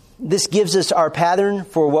 This gives us our pattern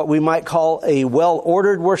for what we might call a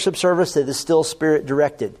well-ordered worship service that is still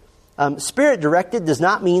Spirit-directed. Spirit-directed does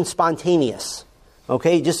not mean spontaneous.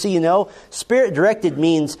 Okay, just so you know, Spirit-directed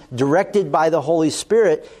means directed by the Holy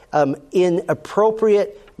Spirit in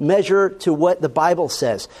appropriate measure to what the Bible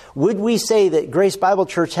says. Would we say that Grace Bible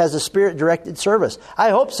Church has a Spirit-directed service? I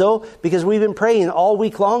hope so, because we've been praying all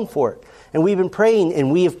week long for it. And we've been praying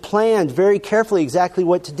and we have planned very carefully exactly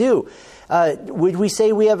what to do. Would we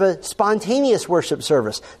say we have a spontaneous worship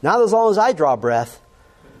service? Not as long as I draw breath.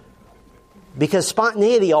 Because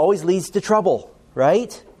spontaneity always leads to trouble,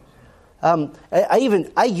 right?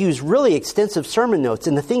 I use really extensive sermon notes,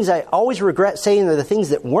 and the things I always regret saying are the things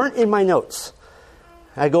that weren't in my notes.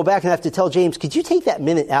 I go back and I have to tell James, could you take that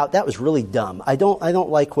minute out? That was really dumb. I don't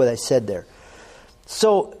like what I said there.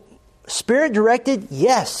 So, Spirit directed,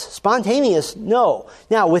 yes. Spontaneous, no.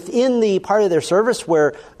 Now, within the part of their service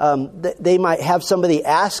where they might have somebody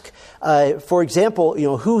ask, for example,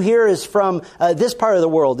 who here is from this part of the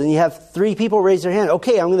world? And you have 3 people raise their hand.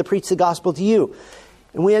 Okay, I'm going to preach the gospel to you.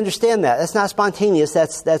 And we understand that. That's not spontaneous.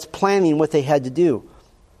 That's planning what they had to do.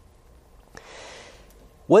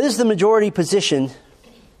 What is the majority position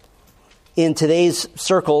in today's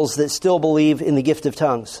circles that still believe in the gift of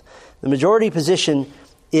tongues? The majority position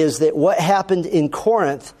is that what happened in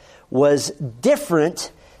Corinth was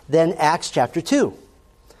different than Acts chapter 2.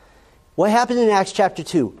 What happened in Acts chapter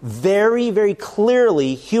 2? Very, very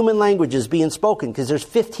clearly human languages being spoken, because there's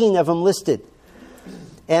 15 of them listed.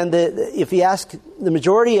 And if you ask the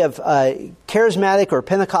majority of charismatic or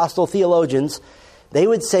Pentecostal theologians, they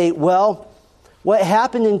would say, well, what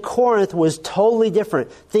happened in Corinth was totally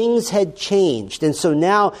different. Things had changed. And so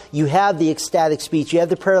now you have the ecstatic speech, you have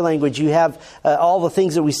the prayer language, you have all the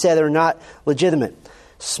things that we said are not legitimate.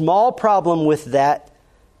 Small problem with that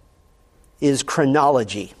is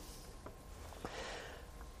chronology.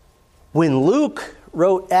 When Luke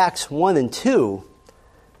wrote Acts 1 and 2,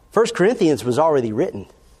 1 Corinthians was already written.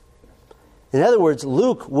 In other words,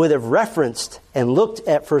 Luke would have referenced and looked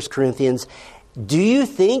at 1 Corinthians. Do you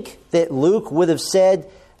think that Luke would have said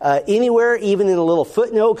anywhere, even in a little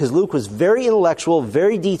footnote, because Luke was very intellectual,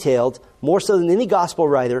 very detailed, more so than any gospel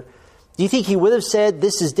writer, do you think he would have said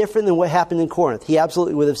this is different than what happened in Corinth? He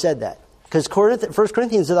absolutely would have said that, because 1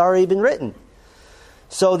 Corinthians had already been written.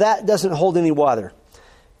 So that doesn't hold any water.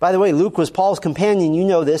 By the way, Luke was Paul's companion, you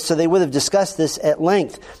know this, so they would have discussed this at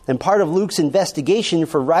length. And part of Luke's investigation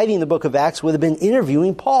for writing the book of Acts would have been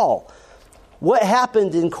interviewing Paul. What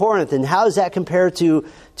happened in Corinth, and how does that compare to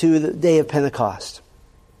the day of Pentecost?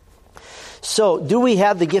 So, do we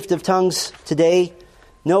have the gift of tongues today?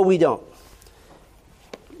 No, we don't.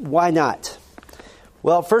 Why not?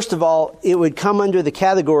 Well, first of all, it would come under the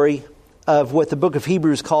category of what the book of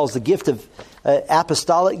Hebrews calls the gift of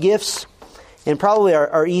apostolic gifts. And probably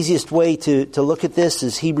our easiest way to look at this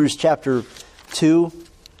is Hebrews chapter 2.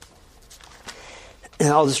 And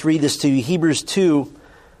I'll just read this to you. Hebrews 2.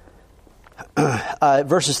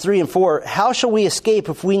 Verses 3 and 4, how shall we escape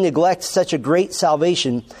if we neglect such a great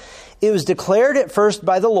salvation? It was declared at first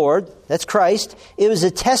by the Lord, that's Christ. It was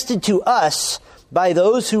attested to us by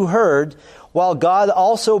those who heard, while God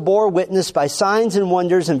also bore witness by signs and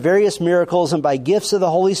wonders and various miracles and by gifts of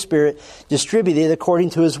the Holy Spirit distributed according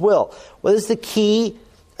to His will. What is the key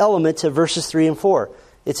element of verses 3 and 4?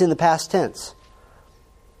 It's in the past tense.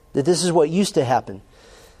 That this is what used to happen.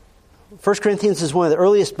 1 Corinthians is one of the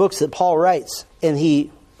earliest books that Paul writes, and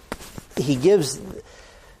he gives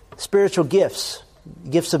spiritual gifts,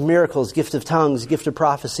 gifts of miracles, gift of tongues, gift of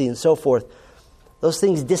prophecy, and so forth. Those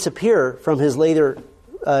things disappear from his later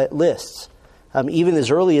lists. Even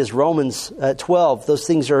as early as Romans 12, those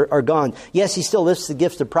things are gone. Yes, he still lists the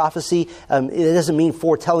gift of prophecy. It doesn't mean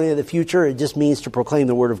foretelling of the future. It just means to proclaim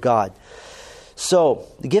the word of God. So,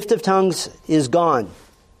 the gift of tongues is gone.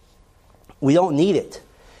 We don't need it.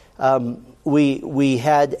 We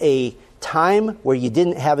had a time where you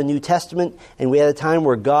didn't have a New Testament, and we had a time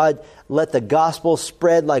where God let the gospel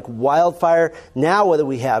spread like wildfire. Now what do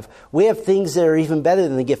we have? We have things that are even better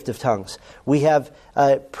than the gift of tongues. We have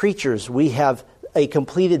preachers. We have a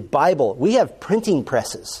completed Bible. We have printing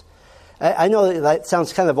presses. I know that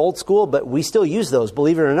sounds kind of old school, but we still use those,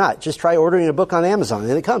 believe it or not. Just try ordering a book on Amazon,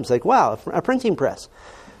 and it comes like, wow, a printing press.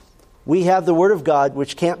 We have the Word of God,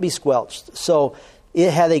 which can't be squelched. So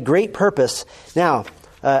it had a great purpose. Now,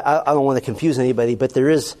 I don't want to confuse anybody, but there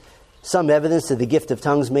is some evidence that the gift of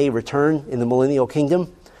tongues may return in the millennial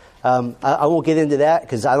kingdom. I won't get into that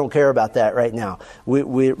because I don't care about that right now.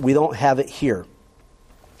 We don't have it here.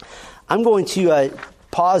 I'm going to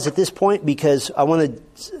pause at this point because I want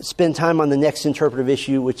to spend time on the next interpretive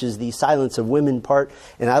issue, which is the silence of women part,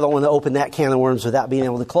 and I don't want to open that can of worms without being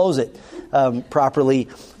able to close it properly.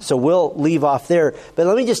 So we'll leave off there. But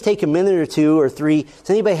let me just take a minute or two or three. Does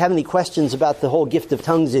anybody have any questions about the whole gift of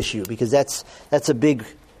tongues issue? Because that's a big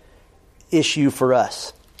issue for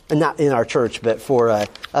us. And not in our church, but for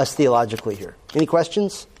us theologically here. Any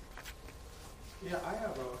questions? Yeah, I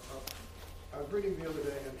have I was reading the other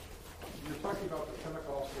day, and you're talking about the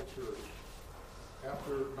Pentecostal church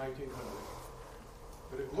after 1900.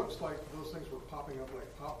 But it looks like those things were popping up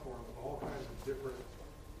like popcorn with all kinds of different...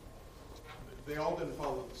 They all didn't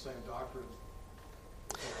follow the same doctrine.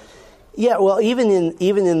 Yeah, well, even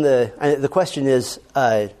in the question is,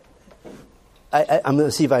 I'm going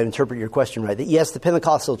to see if I interpret your question right. That yes, the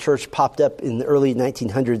Pentecostal church popped up in the early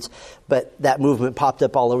 1900s, but that movement popped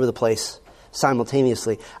up all over the place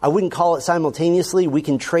simultaneously. I wouldn't call it simultaneously. We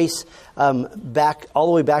can trace back all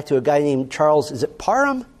the way back to a guy named Charles. Is it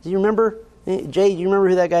Parham? Do you remember? Jay, do you remember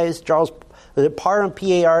who that guy is? Charles, was it Parham?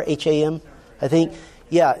 Parham, I think.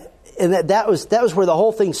 Yeah, and that was where the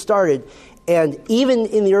whole thing started. And even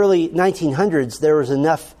in the early 1900s, there was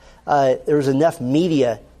enough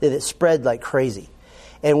media that it spread like crazy.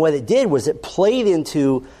 And what it did was it played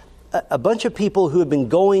into a bunch of people who had been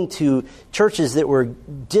going to churches that were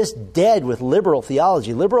just dead with liberal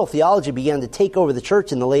theology. Liberal theology began to take over the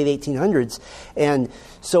church in the late 1800s. And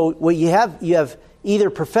so what you have either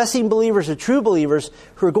professing believers or true believers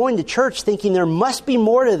who are going to church thinking there must be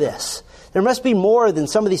more to this. There must be more than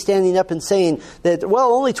somebody standing up and saying that,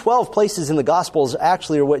 well, only 12 places in the Gospels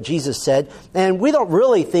actually are what Jesus said. And we don't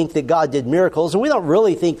really think that God did miracles. And we don't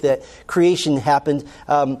really think that creation happened.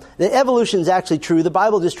 That evolution is actually true. The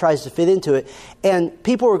Bible just tries to fit into it. And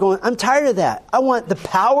people were going, I'm tired of that. I want the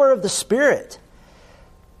power of the Spirit.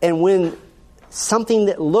 And when something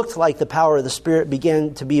that looked like the power of the Spirit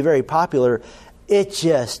began to be very popular, it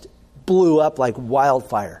just blew up like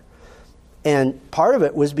wildfire. And part of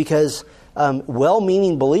it was because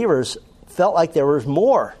well-meaning believers felt like there was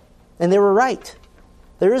more. And they were right.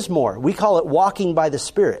 There is more. We call it walking by the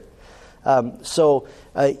Spirit. So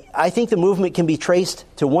I think the movement can be traced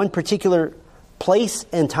to one particular place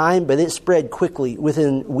and time, but it spread quickly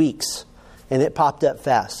within weeks. And it popped up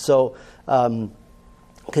fast. So,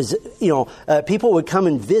 because, people would come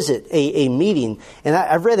and visit a meeting. And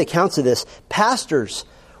I've read accounts of this. Pastors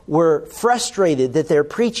were frustrated that their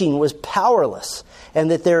preaching was powerless and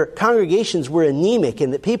that their congregations were anemic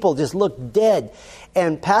and that people just looked dead.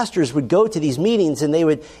 And pastors would go to these meetings and they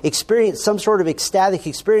would experience some sort of ecstatic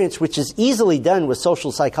experience, which is easily done with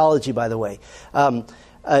social psychology, by the way.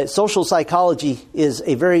 Social psychology is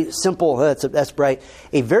a very simple, that's bright,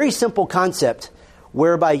 a very simple concept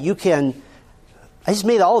whereby you can, I just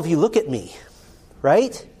made all of you look at me,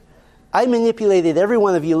 right? I manipulated every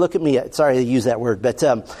one of you look at me. Sorry to use that word, but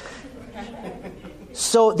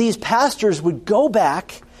so these pastors would go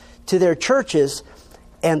back to their churches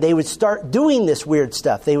and they would start doing this weird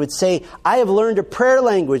stuff. They would say, I have learned a prayer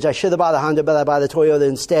language. I should have bought a Honda, but I bought a Toyota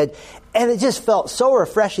instead. And it just felt so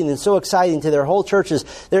refreshing and so exciting to their whole churches.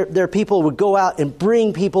 Their people would go out and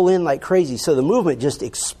bring people in like crazy. So the movement just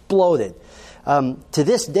exploded. To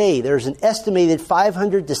this day, there's an estimated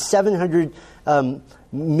 500 to 700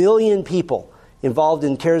 million people involved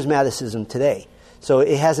in charismaticism today. So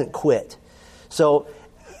it hasn't quit. So,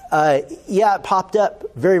 it popped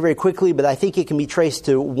up very, very quickly, but I think it can be traced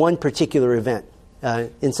to one particular event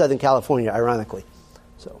in Southern California, ironically.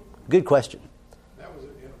 So, good question. That was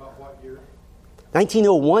in about what year?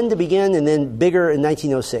 1901 to begin, and then bigger in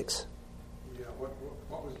 1906. Yeah, what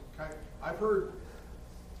was kind of, I've heard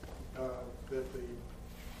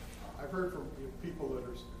I've heard from people that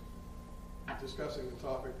are discussing the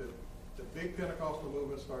topic that the big Pentecostal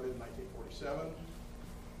movement started in 1947,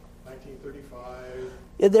 1935.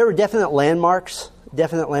 Yeah, there were definite landmarks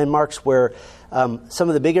where some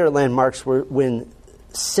of the bigger landmarks were when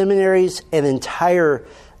seminaries and entire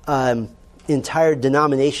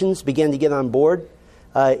denominations began to get on board.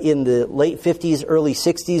 In the late 50s, early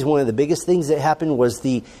 60s, one of the biggest things that happened was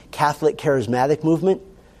the Catholic charismatic movement,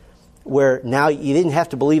 where now you didn't have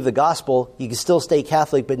to believe the gospel. You could still stay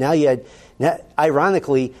Catholic, but now you had,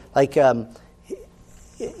 ironically, like I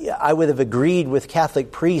would have agreed with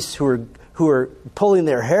Catholic priests who are pulling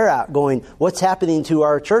their hair out going, what's happening to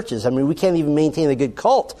our churches? I mean, we can't even maintain a good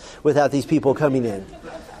cult without these people coming in.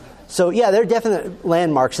 So, yeah, there are definite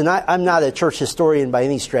landmarks. And I'm not a church historian by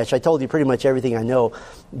any stretch. I told you pretty much everything I know.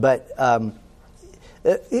 But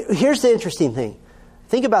here's the interesting thing.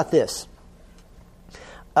 Think about this.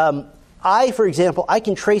 For example, I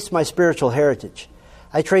can trace my spiritual heritage.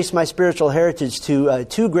 I trace my spiritual heritage to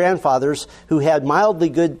two grandfathers who had mildly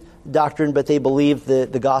good doctrine, but they believed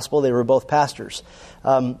the gospel. They were both pastors.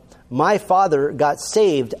 My father got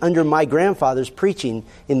saved under my grandfather's preaching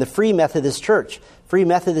in the Free Methodist Church. Free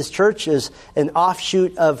Methodist Church is an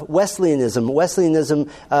offshoot of Wesleyanism. Wesleyanism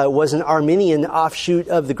was an Arminian offshoot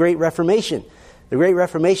of the Great Reformation. The Great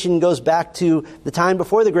Reformation goes back to the time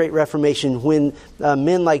before the Great Reformation when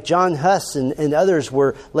men like John Huss and others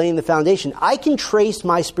were laying the foundation. I can trace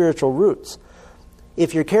my spiritual roots.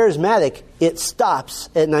 If you're charismatic, it stops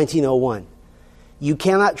at 1901. You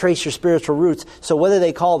cannot trace your spiritual roots. So what do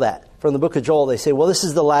they call that? From the book of Joel, they say, well, this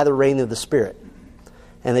is the latter rain of the Spirit.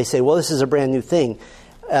 And they say, well, this is a brand new thing.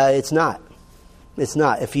 It's not. It's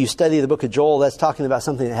not. If you study the book of Joel, that's talking about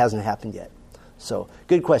something that hasn't happened yet. So,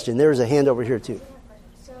 good question. There's a hand over here, too.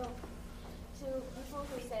 So, to people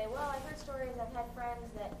who say, well, I've heard stories, I've had friends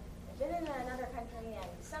that have been in another country and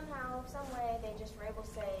somehow, some way, they just were able to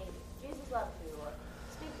say, Jesus loves you, or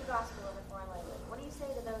speak the gospel in a foreign language. What do you say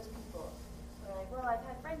to those people? They're like, well, I've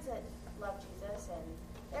had friends that love Jesus, and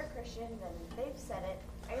they're Christians, and they've said it.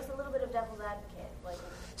 I guess a little bit of devil's advocate.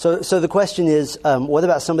 So the question is, what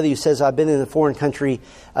about somebody who says, I've been in a foreign country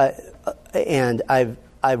and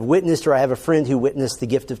I've witnessed, or I have a friend who witnessed the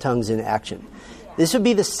gift of tongues in action? Yeah. This would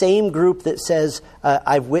be the same group that says,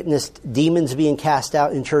 I've witnessed demons being cast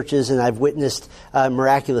out in churches, and I've witnessed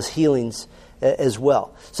miraculous healings as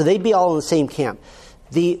well. So they'd be all in the same camp.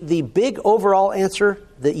 The big overall answer,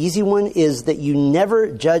 the easy one, is that you never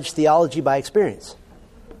judge theology by experience.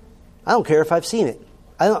 I don't care if I've seen it.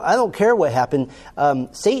 I don't care what happened.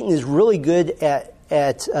 Satan is really good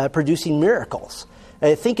at producing miracles.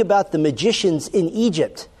 Think about the magicians in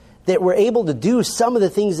Egypt that were able to do some of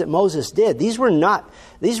the things that Moses did. These were not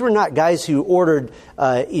guys who ordered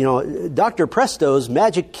Dr. Presto's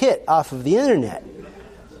magic kit off of the internet.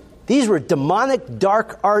 These were demonic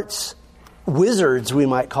dark arts wizards, we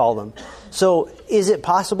might call them. So, is it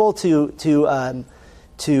possible to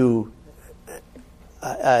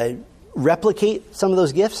replicate some of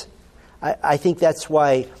those gifts? I think that's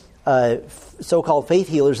why so-called faith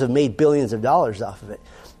healers have made billions of dollars off of it,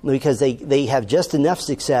 because they have just enough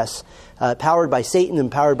success, powered by Satan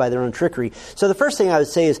and powered by their own trickery. So the first thing I would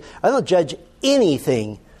say is, I don't judge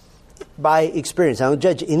anything by experience. I don't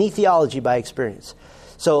judge any theology by experience.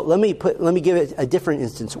 So let me give it a different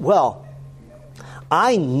instance. Well,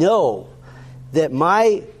 I know that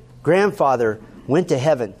my grandfather went to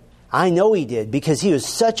heaven. I know he did, because he was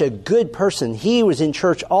such a good person. He was in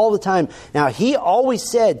church all the time. Now, he always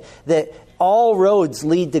said that all roads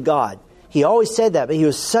lead to God. He always said that, but he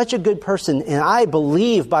was such a good person, and I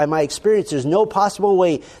believe by my experience there's no possible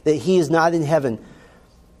way that he is not in heaven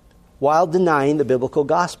while denying the biblical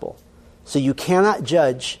gospel. So you cannot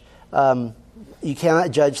judge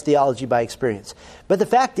theology by experience. But the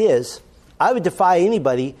fact is, I would defy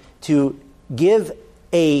anybody to give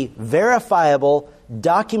a verifiable,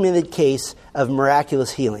 documented case of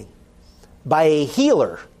miraculous healing by a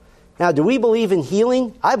healer. Now, do we believe in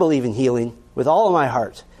healing? I believe in healing with all of my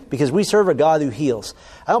heart, because we serve a God who heals.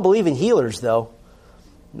 I don't believe in healers, though.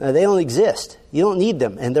 They don't exist. You don't need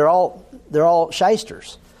them, and they're all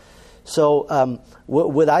shysters. So,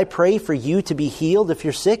 would I pray for you to be healed if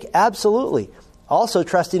you're sick? Absolutely. Also,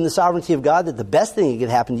 trusting the sovereignty of God that the best thing that could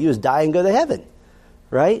happen to you is die and go to heaven,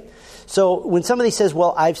 right? So, when somebody says,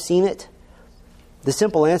 "Well, I've seen it," the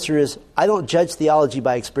simple answer is, I don't judge theology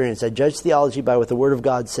by experience. I judge theology by what the Word of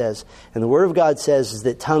God says. And the Word of God says is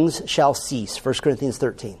that tongues shall cease. 1 Corinthians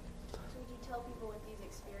 13. So would you tell people with these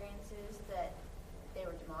experiences that they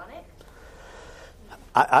were demonic?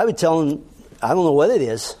 I would tell them, I don't know what it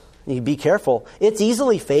is. You be careful. It's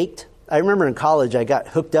easily faked. I remember in college I got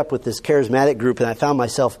hooked up with this charismatic group, and I found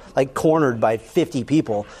myself cornered by 50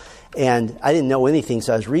 people. And I didn't know anything,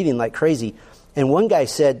 so I was reading like crazy. And one guy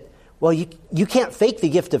said, "Well, you can't fake the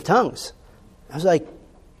gift of tongues." I was like,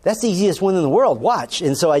 "That's the easiest one in the world. Watch."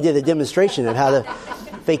 And so I did a demonstration of how to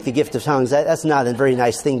fake the gift of tongues. That's not a very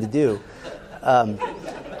nice thing to do.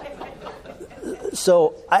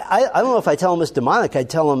 So I don't know if I tell them it's demonic. I'd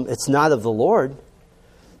tell them it's not of the Lord.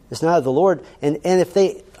 It's not of the Lord. And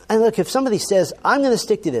if somebody says, "I'm going to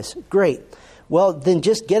stick to this," great. Well, then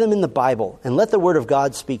just get them in the Bible and let the Word of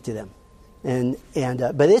God speak to them.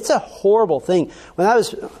 But it's a horrible thing.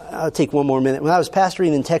 I'll take one more minute. When I was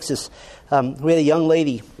pastoring in Texas, we had a young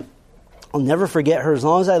lady. I'll never forget her as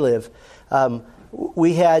long as I live.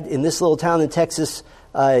 We had in this little town in Texas,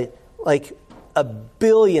 like a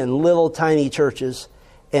billion little tiny churches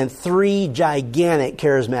and 3 gigantic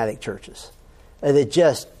charismatic churches that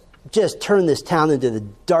just turned this town into the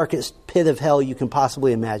darkest pit of hell you can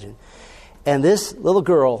possibly imagine. And this little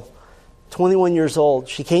girl, 21 years old,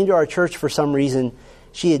 she came to our church for some reason.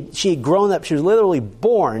 She had grown up. She was literally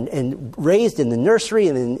born and raised in the nursery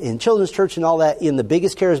and in children's church and all that in the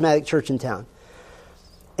biggest charismatic church in town.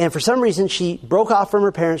 And for some reason, she broke off from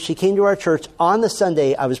her parents. She came to our church on the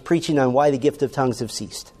Sunday I was preaching on why the gift of tongues have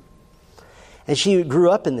ceased. And she grew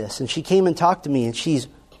up in this. And she came and talked to me, and she's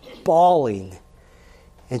bawling.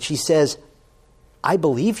 And she says, "I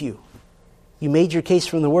believe you. You made your case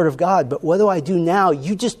from the Word of God, but what do I do now?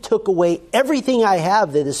 You just took away everything I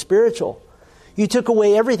have that is spiritual. You took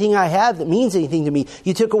away everything I have that means anything to me.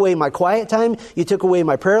 You took away my quiet time. You took away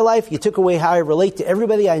my prayer life. You took away how I relate to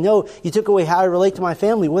everybody I know. You took away how I relate to my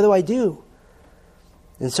family. What do I do?"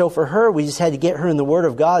 And so for her, we just had to get her in the Word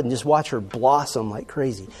of God and just watch her blossom like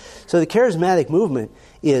crazy. So the charismatic movement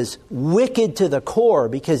is wicked to the core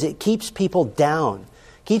because it keeps people down,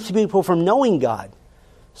 keeps people from knowing God.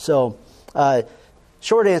 So,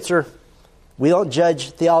 short answer, we don't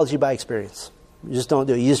judge theology by experience. You just don't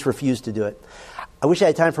do it. You just refuse to do it. I wish I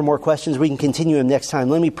had time for more questions. We can continue them next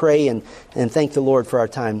time. Let me pray and thank the Lord for our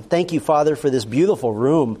time. Thank you, Father, for this beautiful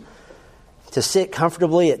room to sit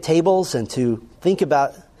comfortably at tables and to think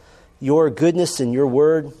about your goodness and your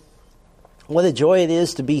word. What a joy it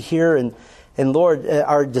is to be here. And Lord,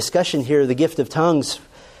 our discussion here, the gift of tongues,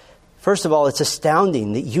 first of all, it's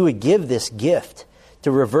astounding that you would give this gift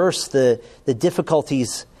to reverse the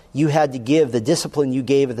difficulties you had to give, the discipline you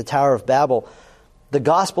gave at the Tower of Babel. The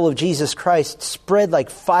gospel of Jesus Christ spread like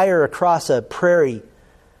fire across a prairie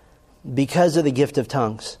because of the gift of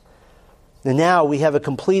tongues. And now we have a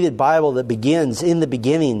completed Bible that begins in the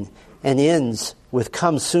beginning and ends with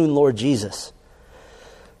 "Come soon, Lord Jesus."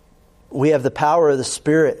 We have the power of the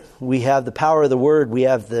Spirit. We have the power of the Word. We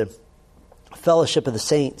have the fellowship of the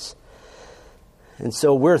saints. And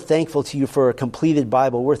so we're thankful to you for a completed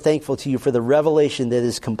Bible. We're thankful to you for the revelation that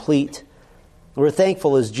is complete. We're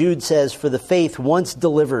thankful, as Jude says, for the faith once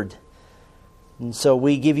delivered. And so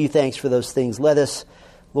we give you thanks for those things. Let us,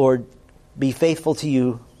 Lord, be faithful to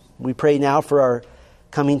you. We pray now for our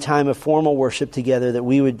coming time of formal worship together, that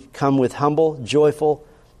we would come with humble, joyful,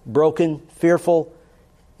 broken, fearful,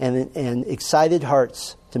 and excited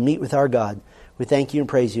hearts to meet with our God. We thank you and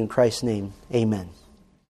praise you in Christ's name. Amen.